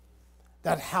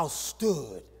 that house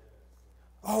stood.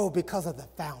 Oh, because of the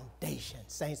foundation.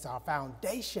 Saints, our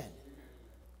foundation.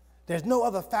 There's no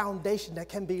other foundation that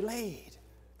can be laid.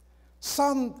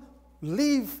 Some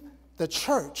leave the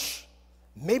church,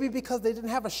 maybe because they didn't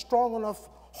have a strong enough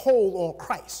hold on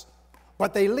Christ,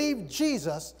 but they leave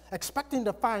Jesus expecting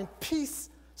to find peace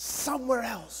somewhere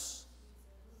else.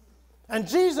 And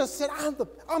Jesus said, I'm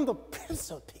the Prince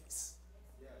of Peace.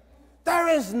 There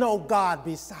is no God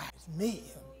besides me.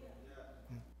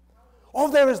 Oh,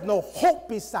 there is no hope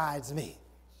besides me.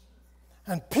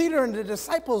 And Peter and the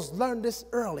disciples learned this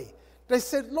early. They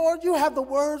said, Lord, you have the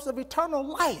words of eternal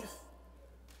life.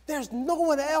 There's no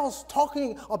one else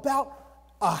talking about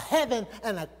a heaven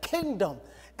and a kingdom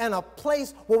and a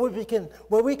place where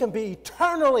we can be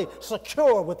eternally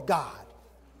secure with God.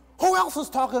 Who else is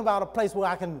talking about a place where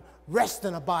I can rest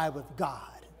and abide with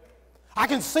God? I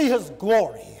can see his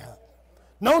glory.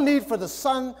 No need for the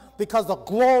sun, because the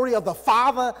glory of the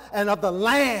Father and of the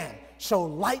Lamb shall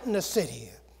lighten the city.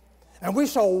 And we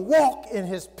shall walk in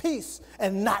his peace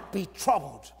and not be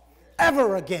troubled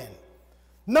ever again.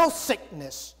 No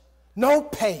sickness, no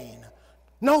pain,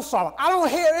 no sorrow. I don't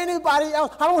hear anybody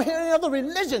else, I don't hear any other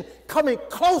religion coming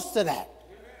close to that.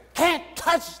 Can't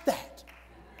touch that.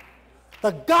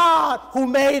 The God who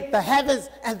made the heavens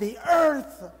and the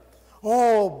earth,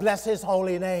 oh, bless his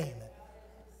holy name.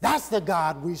 That's the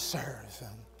God we serve.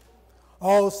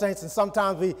 Oh, saints, and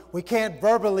sometimes we can't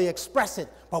verbally express it,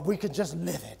 but we can just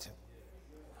live it.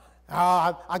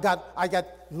 I got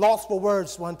lost for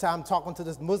words one time talking to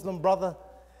this Muslim brother,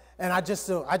 and I just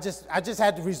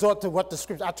had to resort to what the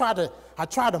scripture. I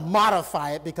try to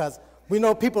modify it because we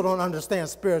know people don't understand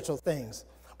spiritual things,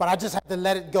 but I just had to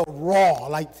let it go raw,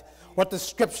 like, what the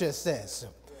scripture says.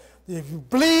 If you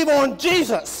believe on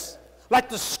Jesus, like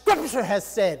the scripture has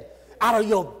said, out of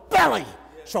your belly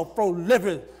shall flow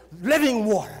living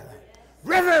water.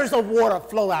 Rivers of water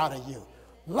flow out of you.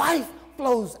 Life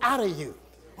flows out of you.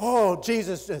 Oh,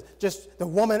 Jesus, just the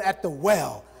woman at the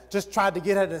well, just tried to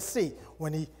get her to see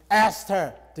when he asked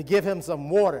her to give him some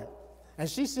water. And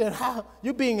she said, how,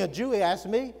 you being a Jew, he asked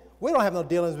me, we don't have no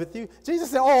dealings with you.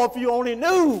 Jesus said, oh, if you only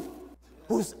knew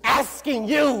who's asking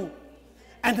you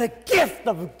and the gift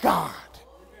of God,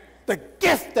 the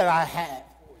gift that I have.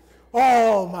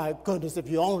 Oh, my goodness, if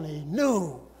you only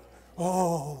knew.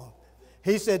 Oh,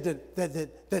 he said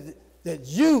that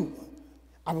you,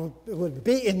 would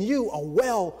be in you a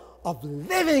well of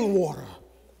living water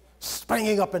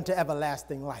springing up into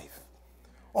everlasting life.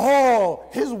 Oh,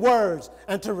 his words,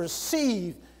 and to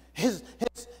receive his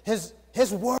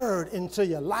word into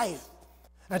your life,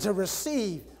 and to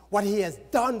receive what he has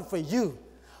done for you.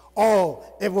 Oh,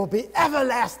 it will be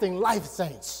everlasting life,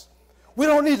 saints. We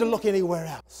don't need to look anywhere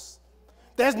else.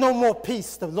 There's no more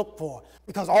peace to look for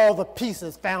because all the peace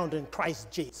is found in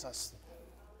Christ Jesus.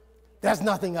 There's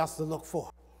nothing else to look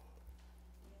for.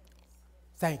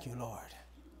 Thank you, Lord.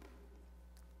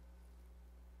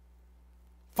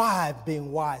 5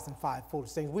 being wise and 5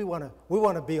 foolish things. We want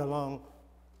to be along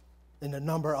in the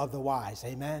number of the wise.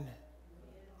 Amen.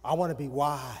 I want to be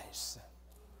wise.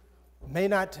 May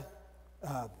not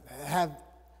have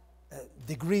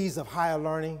degrees of higher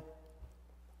learning,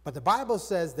 but the Bible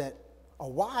says that a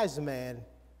wise man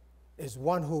is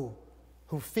one who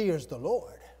fears the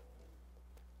Lord.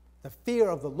 The fear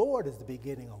of the Lord is the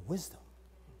beginning of wisdom.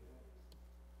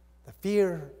 The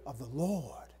fear of the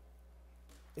Lord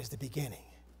is the beginning.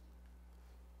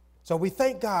 So we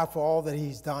thank God for all that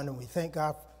he's done, and we thank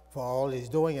God for all he's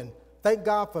doing, and thank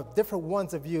God for different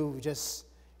ones of you who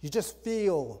you just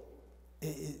feel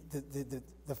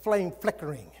the flame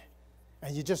flickering,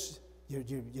 and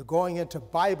you're going into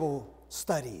Bible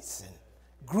studies and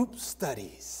group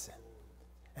studies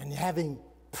and having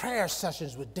prayer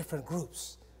sessions with different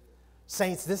groups.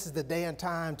 Saints, this is the day and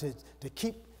time to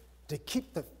keep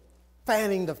the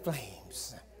fanning the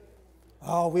flames.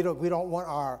 Oh, we don't want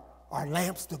our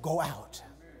lamps to go out.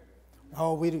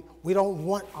 Oh, we don't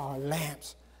want our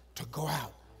lamps to go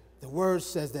out. The word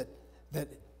says that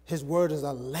his word is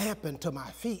a lamp unto my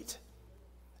feet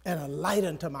and a light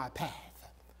unto my path.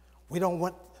 We don't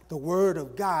want the word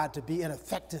of God to be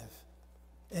ineffective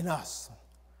in us,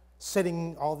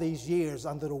 sitting all these years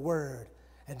under the word,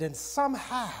 and then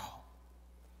somehow,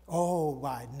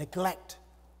 by neglect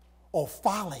or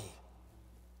folly,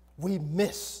 we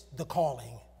miss the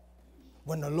calling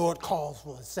when the Lord calls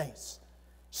for the saints.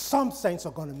 Some saints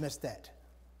are going to miss that.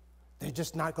 They're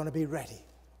just not going to be ready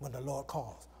when the Lord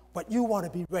calls. But you want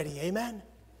to be ready, amen?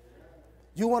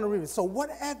 You want to be ready. So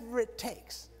whatever it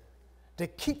takes to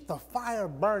keep the fire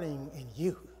burning in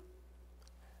you,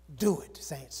 do it,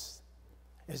 saints.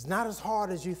 It's not as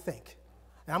hard as you think.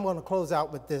 And I'm going to close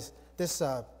out with this. This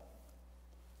is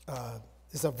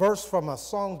a verse from a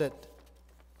song that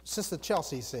Sister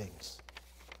Chelsea sings.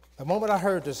 The moment I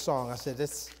heard this song, I said,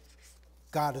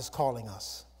 God is calling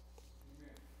us.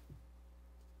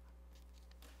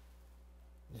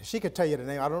 She could tell you the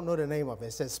name. I don't know the name of it.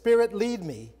 It says, Spirit, lead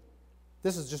me.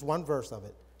 This is just one verse of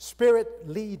it. Spirit,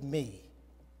 lead me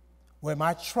where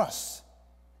my trust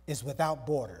is without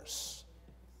borders.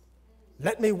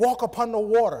 Let me walk upon the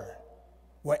water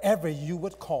wherever you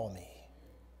would call me.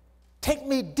 Take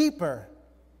me deeper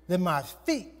than my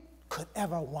feet could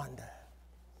ever wander.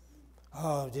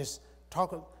 Oh, just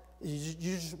talk. You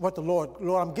just want the Lord,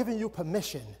 I'm giving you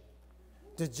permission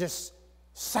to just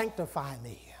sanctify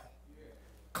me,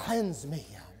 cleanse me,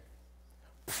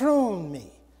 prune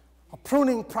me. A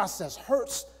pruning process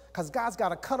hurts because God's got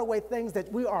to cut away things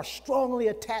that we are strongly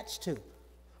attached to.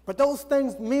 But those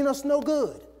things mean us no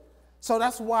good. So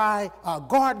that's why a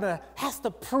gardener has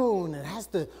to prune and has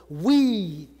to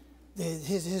weed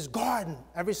his garden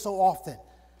every so often.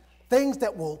 Things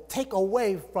that will take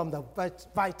away from the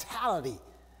vitality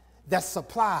that's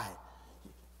supplied.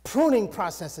 Pruning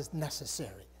process is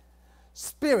necessary.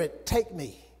 Spirit, take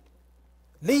me.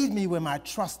 Lead me where my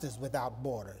trust is without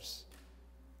borders.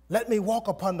 Let me walk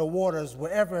upon the waters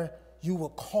wherever you will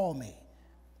call me.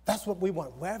 That's what we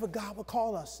want, wherever God will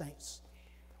call us, saints.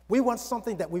 We want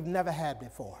something that we've never had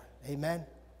before. Amen?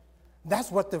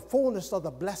 That's what the fullness of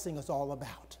the blessing is all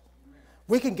about.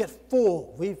 We can get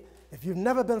full. If you've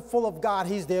never been full of God,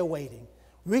 he's there waiting.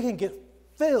 We can get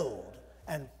filled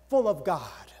and full of God.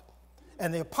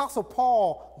 And the Apostle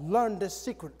Paul learned this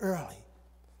secret early,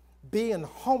 being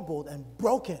humbled and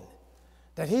broken,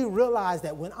 that he realized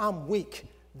that when I'm weak,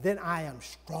 then I am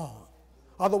strong.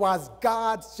 Otherwise,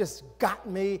 God's just got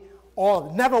me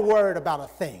all, never worried about a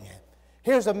thing.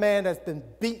 Here's a man that's been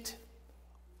beat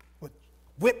with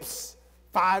whips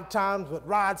 5 times, with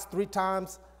rods 3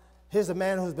 times. Here's a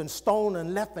man who's been stoned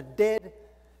and left for dead.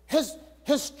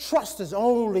 His trust is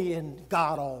only in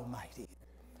God Almighty.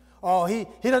 Oh, he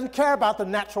doesn't care about the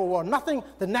natural world. Nothing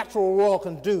the natural world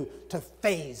can do to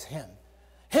faze him.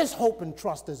 His hope and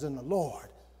trust is in the Lord.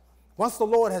 Once the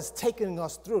Lord has taken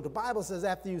us through, the Bible says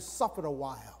after you suffered a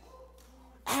while.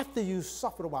 After you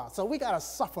suffered a while. So we got to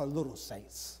suffer a little,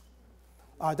 saints.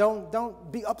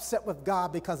 Don't be upset with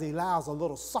God because he allows a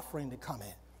little suffering to come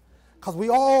in. Because we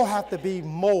all have to be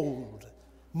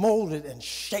molded and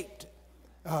shaped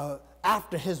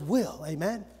after his will.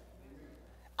 Amen?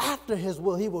 After his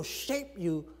will, he will shape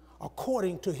you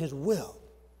according to his will.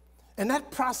 And that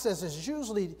process is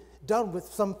usually done with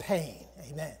some pain.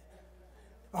 Amen.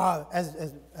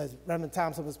 As Reverend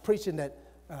Thompson was preaching that,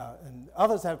 and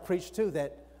others have preached too,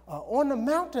 that on the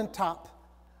mountaintop,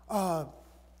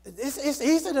 it's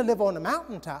easy to live on the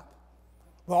mountaintop,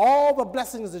 where all the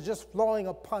blessings are just flowing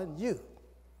upon you.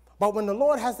 But when the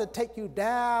Lord has to take you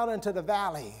down into the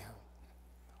valley,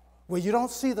 where you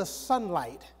don't see the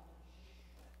sunlight,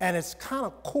 and it's kind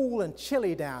of cool and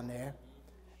chilly down there,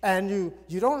 and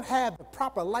you don't have the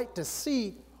proper light to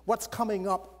see what's coming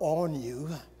up on you,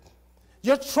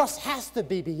 your trust has to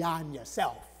be beyond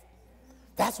yourself.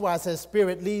 That's why it says,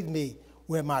 Spirit, lead me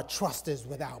where my trust is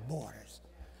without borders.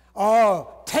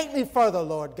 Oh, take me further,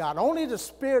 Lord God. Only the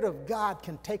Spirit of God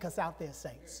can take us out there,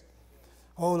 saints.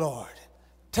 Oh, Lord,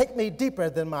 take me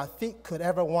deeper than my feet could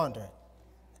ever wander,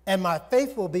 and my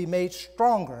faith will be made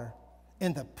stronger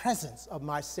in the presence of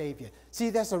my Savior. See,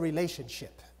 that's a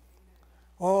relationship.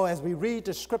 Oh, as we read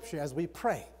the Scripture, as we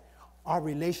pray, our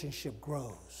relationship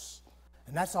grows.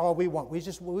 And that's all we want.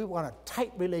 We want a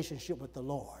tight relationship with the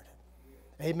Lord.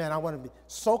 Amen. I want to be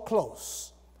so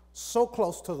close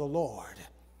to the Lord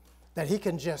that he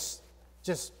can just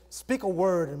speak a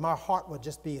word and my heart will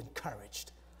just be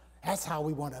encouraged. That's how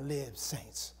we want to live,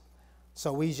 saints.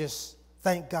 So we just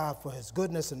thank God for his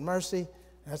goodness and mercy.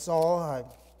 That's all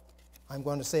I'm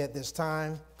going to say at this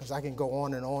time, because I can go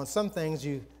on and on. Some things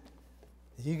you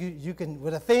can,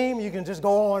 with a theme, you can just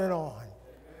go on and on.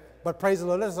 But praise the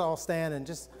Lord. Let's all stand and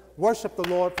just worship the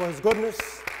Lord for his goodness.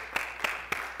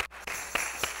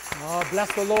 Oh,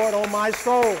 bless the Lord, oh my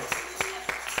soul.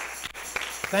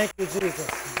 Thank you, Jesus.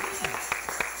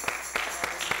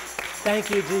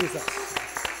 Thank you, Jesus.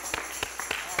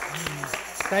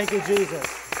 Thank you, Jesus.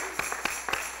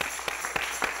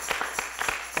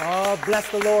 Oh, bless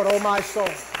the Lord, oh my soul.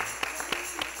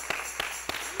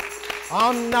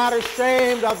 I'm not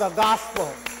ashamed of the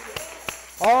gospel.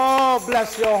 Oh,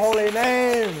 bless your holy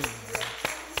name.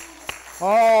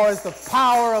 Oh, it's the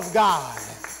power of God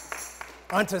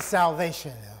unto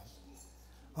salvation.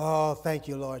 Oh, thank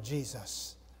you, Lord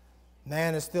Jesus.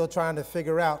 Man is still trying to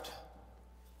figure out,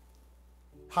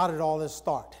 how did all this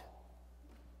start?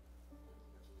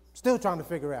 Still trying to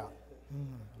figure out.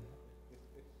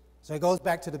 So it goes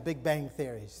back to the Big Bang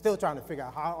Theory. Still trying to figure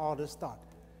out how all this started.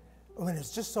 When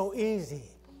it's just so easy.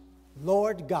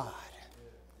 Lord God,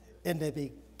 in the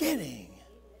beginning,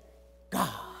 God,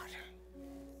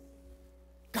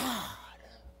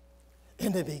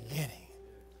 in the beginning.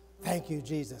 Thank you,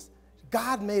 Jesus.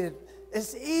 God made it,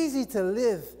 it's easy to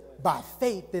live by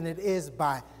faith than it is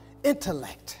by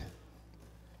intellect,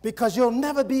 because you'll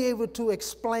never be able to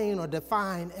explain or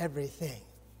define everything.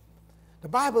 The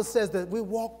Bible says that we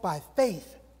walk by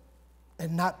faith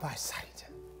and not by sight.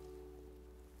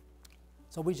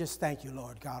 So we just thank you,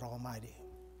 Lord God Almighty.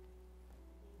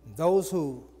 Those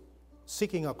who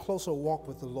seeking a closer walk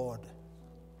with the Lord,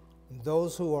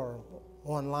 those who are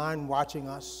online watching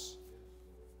us,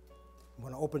 I'm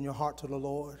going to open your heart to the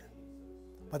Lord.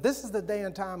 But this is the day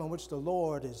and time in which the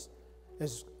Lord is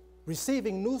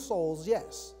receiving new souls,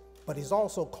 yes, but he's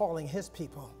also calling his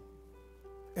people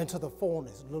into the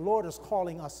fullness. The Lord is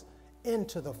calling us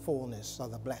into the fullness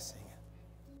of the blessing.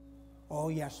 Oh,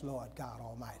 yes, Lord God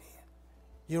Almighty.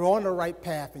 You're on the right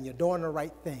path and you're doing the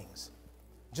right things.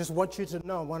 Just want you to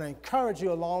know, I want to encourage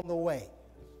you along the way.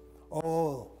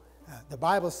 Oh, the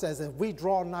Bible says if we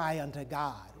draw nigh unto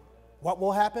God, what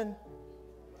will happen?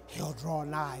 He'll draw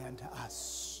nigh unto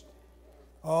us.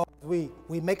 Oh, we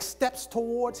make steps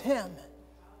towards him.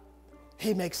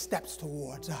 He makes steps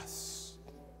towards us.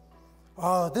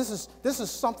 Oh, this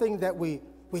is something that we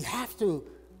have to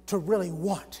really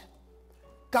want.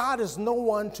 God is no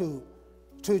one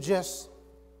to just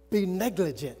be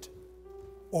negligent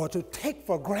or to take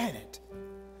for granted.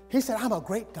 He said, I'm a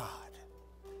great God.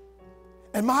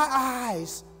 And my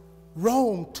eyes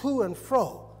roam to and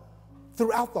fro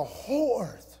throughout the whole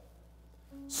earth,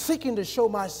 seeking to show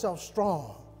myself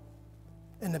strong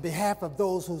in the behalf of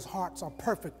those whose hearts are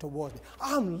perfect toward me.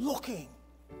 I'm looking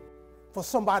for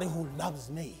somebody who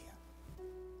loves me.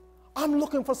 I'm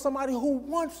looking for somebody who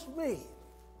wants me.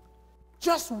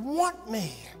 Just want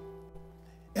me.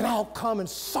 And I'll come and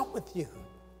sup with you.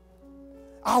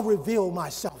 I'll reveal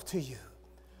myself to you.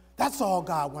 That's all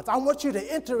God wants. I want you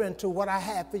to enter into what I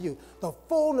have for you, the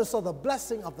fullness of the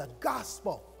blessing of the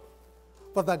gospel.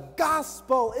 For the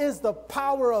gospel is the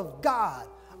power of God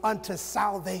unto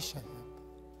salvation.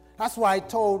 That's why I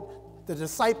told the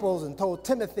disciples and told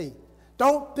Timothy,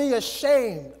 don't be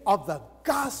ashamed of the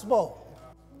gospel.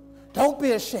 Don't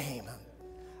be ashamed.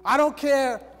 I don't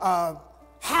care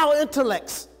how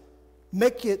intellects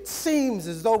make it seem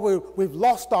as though we've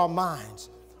lost our minds.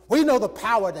 We know the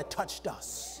power that touched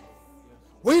us.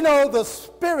 We know the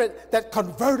spirit that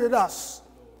converted us.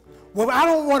 Well, I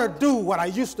don't want to do what I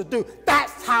used to do.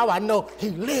 That's how I know he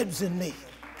lives in me.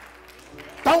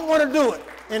 Don't want to do it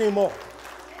anymore.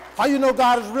 How you know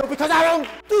God is real? Because I don't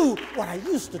do what I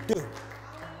used to do.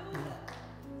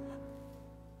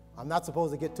 I'm not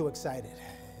supposed to get too excited.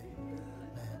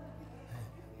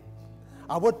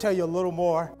 I would tell you a little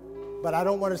more, but I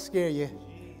don't want to scare you.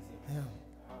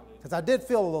 Because I did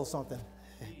feel a little something.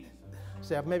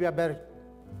 So maybe I better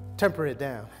temper it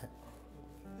down.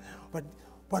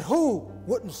 But who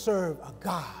wouldn't serve a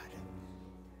God?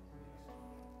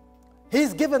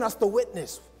 He's given us the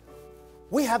witness.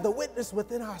 We have the witness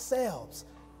within ourselves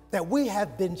that we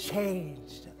have been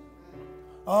changed.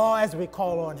 Oh, as we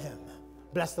call on him.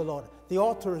 Bless the Lord. The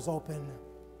altar is open.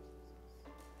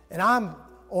 And I'm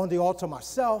on the altar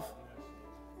myself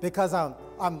because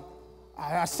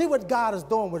I see what God is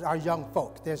doing with our young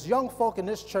folk. There's young folk in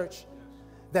this church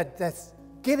that's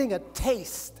getting a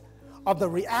taste of the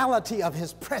reality of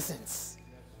his presence.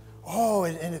 Oh,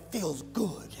 and it feels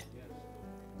good.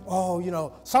 Oh, you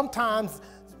know, sometimes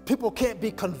people can't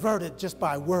be converted just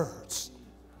by words.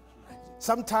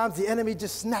 Sometimes the enemy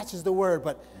just snatches the word,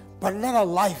 but let a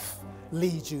life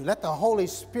lead you. Let the Holy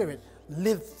Spirit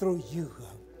live through you.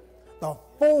 The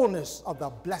fullness of the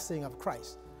blessing of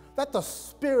Christ. Let the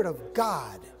Spirit of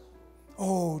God,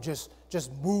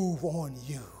 just move on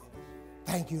you.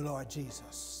 Thank you, Lord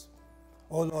Jesus.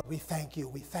 Oh, Lord, we thank you.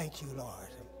 We thank you, Lord.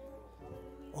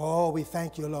 Oh, we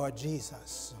thank you, Lord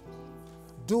Jesus.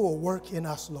 Do a work in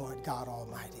us, Lord God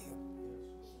Almighty.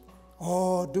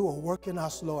 Oh, do a work in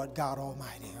us, Lord God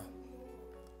Almighty.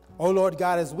 Oh, Lord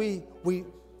God, as we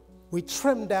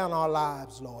trim down our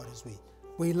lives, Lord, as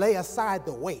we lay aside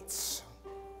the weights.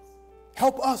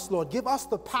 Help us, Lord. Give us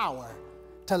the power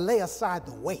to lay aside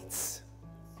the weights.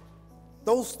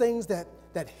 Those things that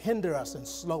hinder us and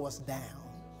slow us down.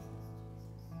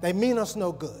 They mean us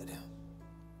no good.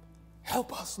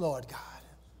 Help us, Lord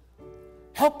God.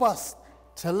 Help us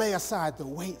to lay aside the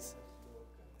weights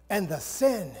and the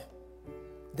sin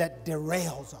that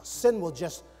derails us. Sin will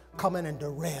just come in and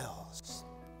derail us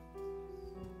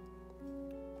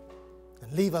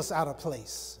and leave us out of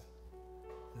place.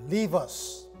 Leave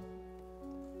us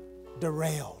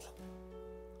derailed.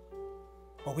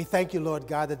 But we thank you, Lord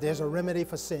God, that there's a remedy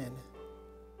for sin.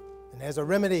 And there's a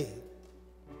remedy,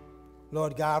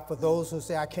 Lord God, for those who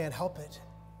say, I can't help it.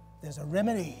 There's a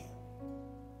remedy.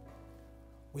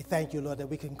 We thank you, Lord, that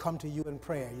we can come to you in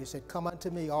prayer. You said, come unto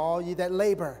me, all ye that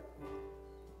labor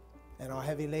and are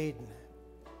heavy laden,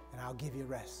 and I'll give you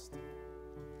rest.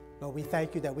 Lord, we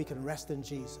thank you that we can rest in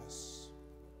Jesus.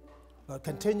 Lord,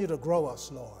 continue to grow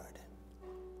us, Lord.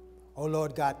 Oh,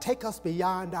 Lord God, take us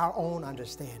beyond our own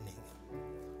understanding.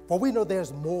 For we know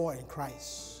there's more in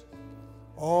Christ.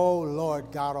 Oh,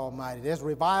 Lord God Almighty, there's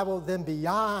revival then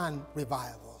beyond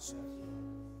revivals.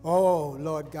 Oh,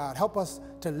 Lord God, help us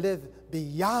to live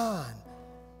beyond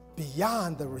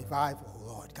the revival,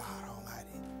 Lord God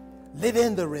Almighty. Live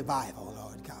in the revival,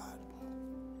 Lord God.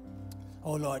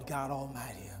 Oh, Lord God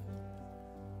Almighty,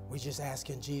 we just ask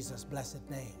in Jesus' blessed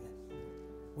name.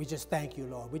 We just thank you,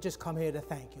 Lord. We just come here to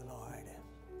thank you, Lord.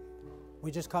 We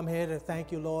just come here to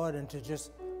thank you, Lord, and to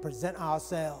just present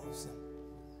ourselves,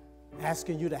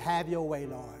 asking you to have your way,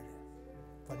 Lord.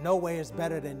 For no way is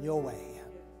better than your way.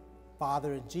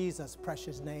 Father, in Jesus'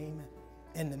 precious name,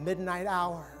 in the midnight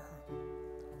hour,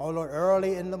 oh, Lord,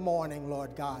 early in the morning,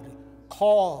 Lord God,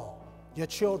 call your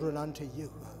children unto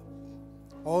you.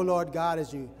 Oh, Lord God,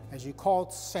 as you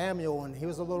called Samuel when he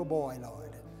was a little boy, Lord,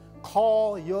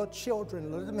 call your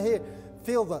children. Let them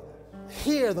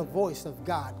hear the voice of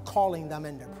God calling them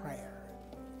into prayer.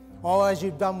 Oh, as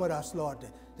you've done with us, Lord,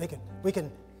 we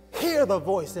can hear the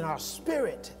voice in our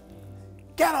spirit.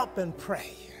 Get up and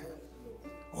pray.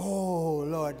 Oh,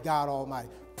 Lord God Almighty,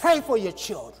 pray for your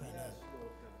children.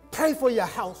 Pray for your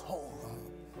household.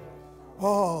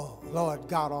 Oh, Lord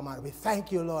God Almighty, we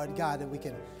thank you, Lord God, that we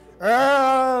can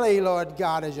early, Lord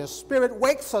God, as your Spirit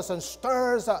wakes us and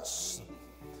stirs us.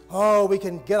 Oh, we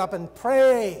can get up and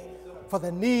pray for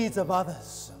the needs of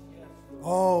others.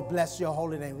 Oh, bless your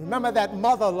holy name. Remember that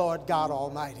mother, Lord God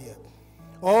Almighty.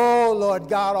 Oh, Lord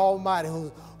God Almighty,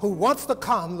 who wants to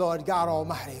come, Lord God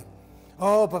Almighty.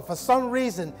 Oh, but for some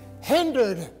reason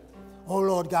hindered, oh,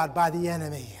 Lord God, by the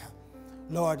enemy.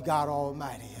 Lord God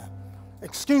Almighty.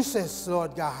 Excuses,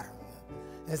 Lord God,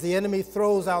 as the enemy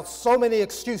throws out so many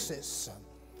excuses,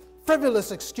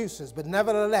 frivolous excuses, but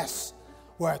nevertheless,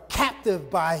 we're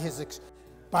captive by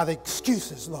the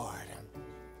excuses, Lord.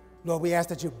 Lord, we ask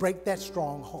that you break that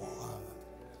stronghold.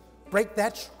 Break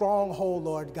that stronghold,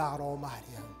 Lord God Almighty.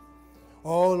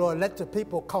 Oh, Lord, let the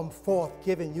people come forth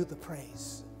giving you the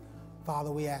praise.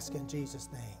 Father, we ask in Jesus'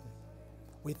 name.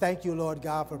 We thank you, Lord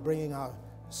God, for bringing our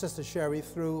Sister Sherry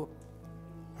through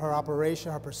her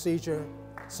operation, her procedure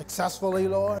successfully,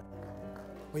 Lord.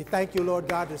 We thank you, Lord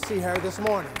God, to see her this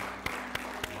morning.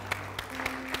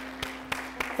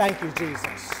 Thank you,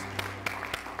 Jesus.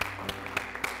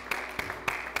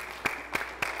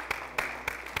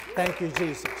 Thank you,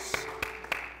 Jesus.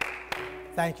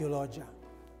 Thank you, Lord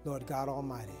God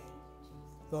Almighty.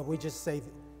 Lord, we just say,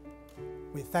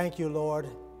 we thank you, Lord.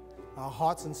 Our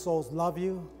hearts and souls love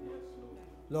you.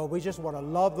 Lord, we just want to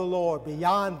love the Lord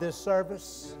beyond this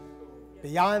service,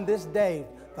 beyond this day,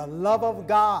 the love of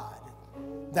God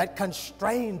that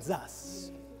constrains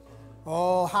us.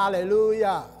 Oh,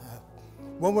 hallelujah.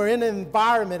 When we're in an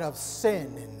environment of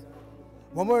sin, and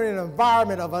when we're in an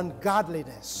environment of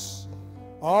ungodliness,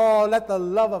 oh, let the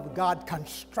love of God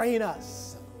constrain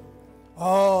us.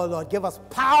 Oh, Lord, give us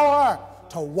power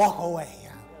to walk away.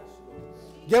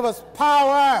 Give us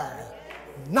power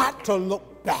not to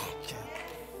look back.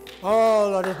 Oh,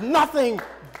 Lord, there's nothing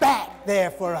back there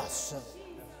for us.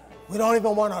 We don't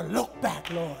even want to look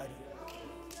back, Lord.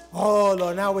 Oh,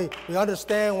 Lord, now we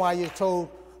understand why you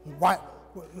told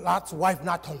Lot's wife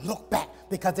not to look back,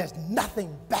 because there's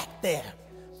nothing back there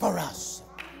for us.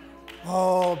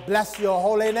 Oh, bless your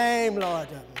holy name, Lord.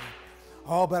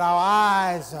 Oh, but our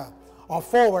eyes are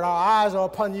forward. Our eyes are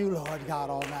upon you, Lord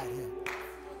God Almighty.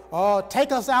 Oh,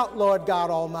 take us out, Lord God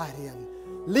Almighty, and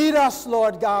lead us,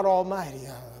 Lord God Almighty,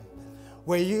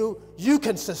 where you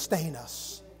can sustain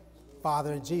us.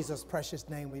 Father, in Jesus' precious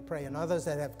name we pray. And others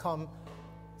that have come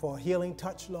for a healing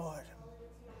touch, Lord,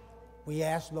 we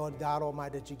ask, Lord God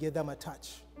Almighty, that you give them a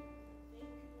touch.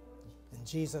 In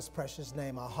Jesus' precious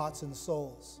name, our hearts and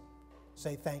souls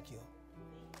say thank you.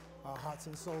 Our hearts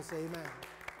and souls say amen.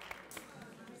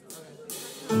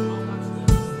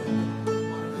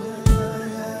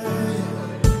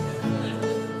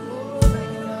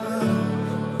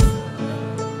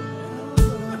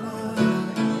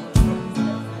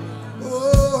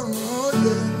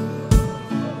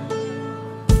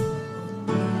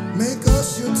 Make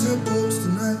us your temples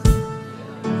tonight.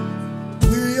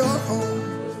 We're your home.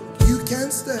 You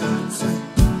can stay.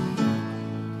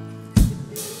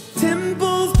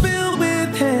 Temples built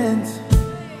with hands,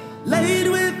 laid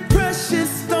with precious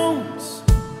stones.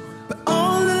 But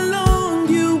all along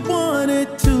you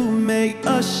wanted to make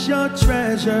us your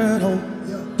treasured home.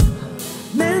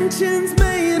 Mansions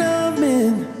made of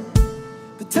men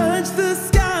that touch the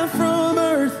sky from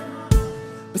earth.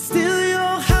 But still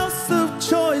your house of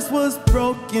choice was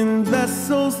broken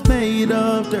vessels made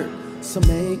of dirt. So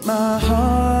make my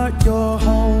heart your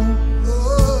home.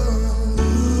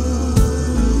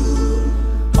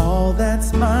 All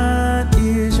that's mine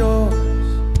is yours.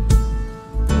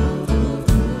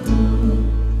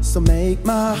 So make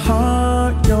my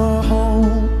heart your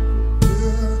home.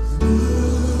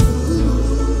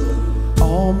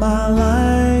 All my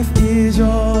life is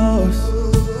yours.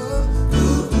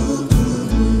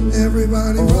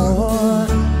 Everybody rock.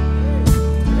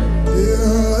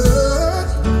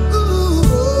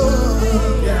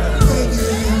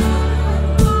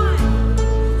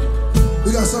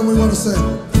 We got something we want to say.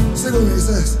 Sing with me. It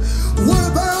says,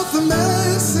 what about the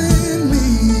mess in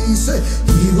me? Say,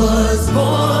 he was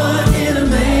born in a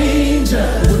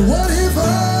manger. But what if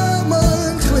I'm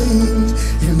unclean?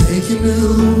 He'll make you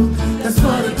new. That's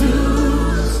what he do.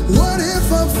 What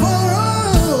if I'm far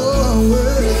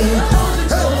away?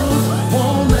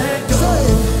 Won't let go. Say,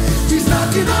 he's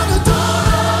knocking on the door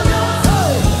of your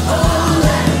heart. Oh,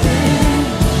 let it in.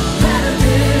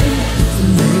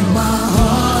 Make my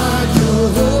heart your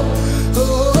hope. Oh,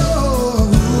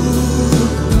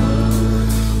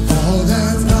 all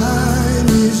that's mine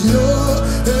is yours.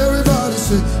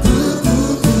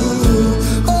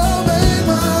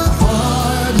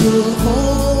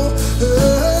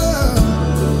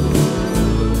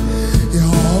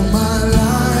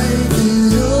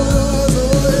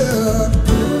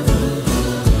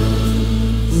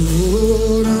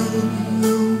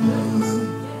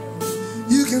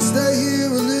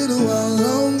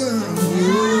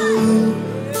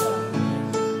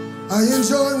 I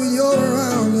enjoy when you're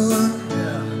around,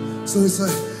 Lord. So we say,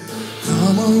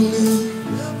 come on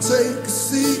in, take a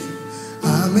seat.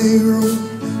 I make room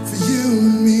for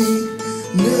you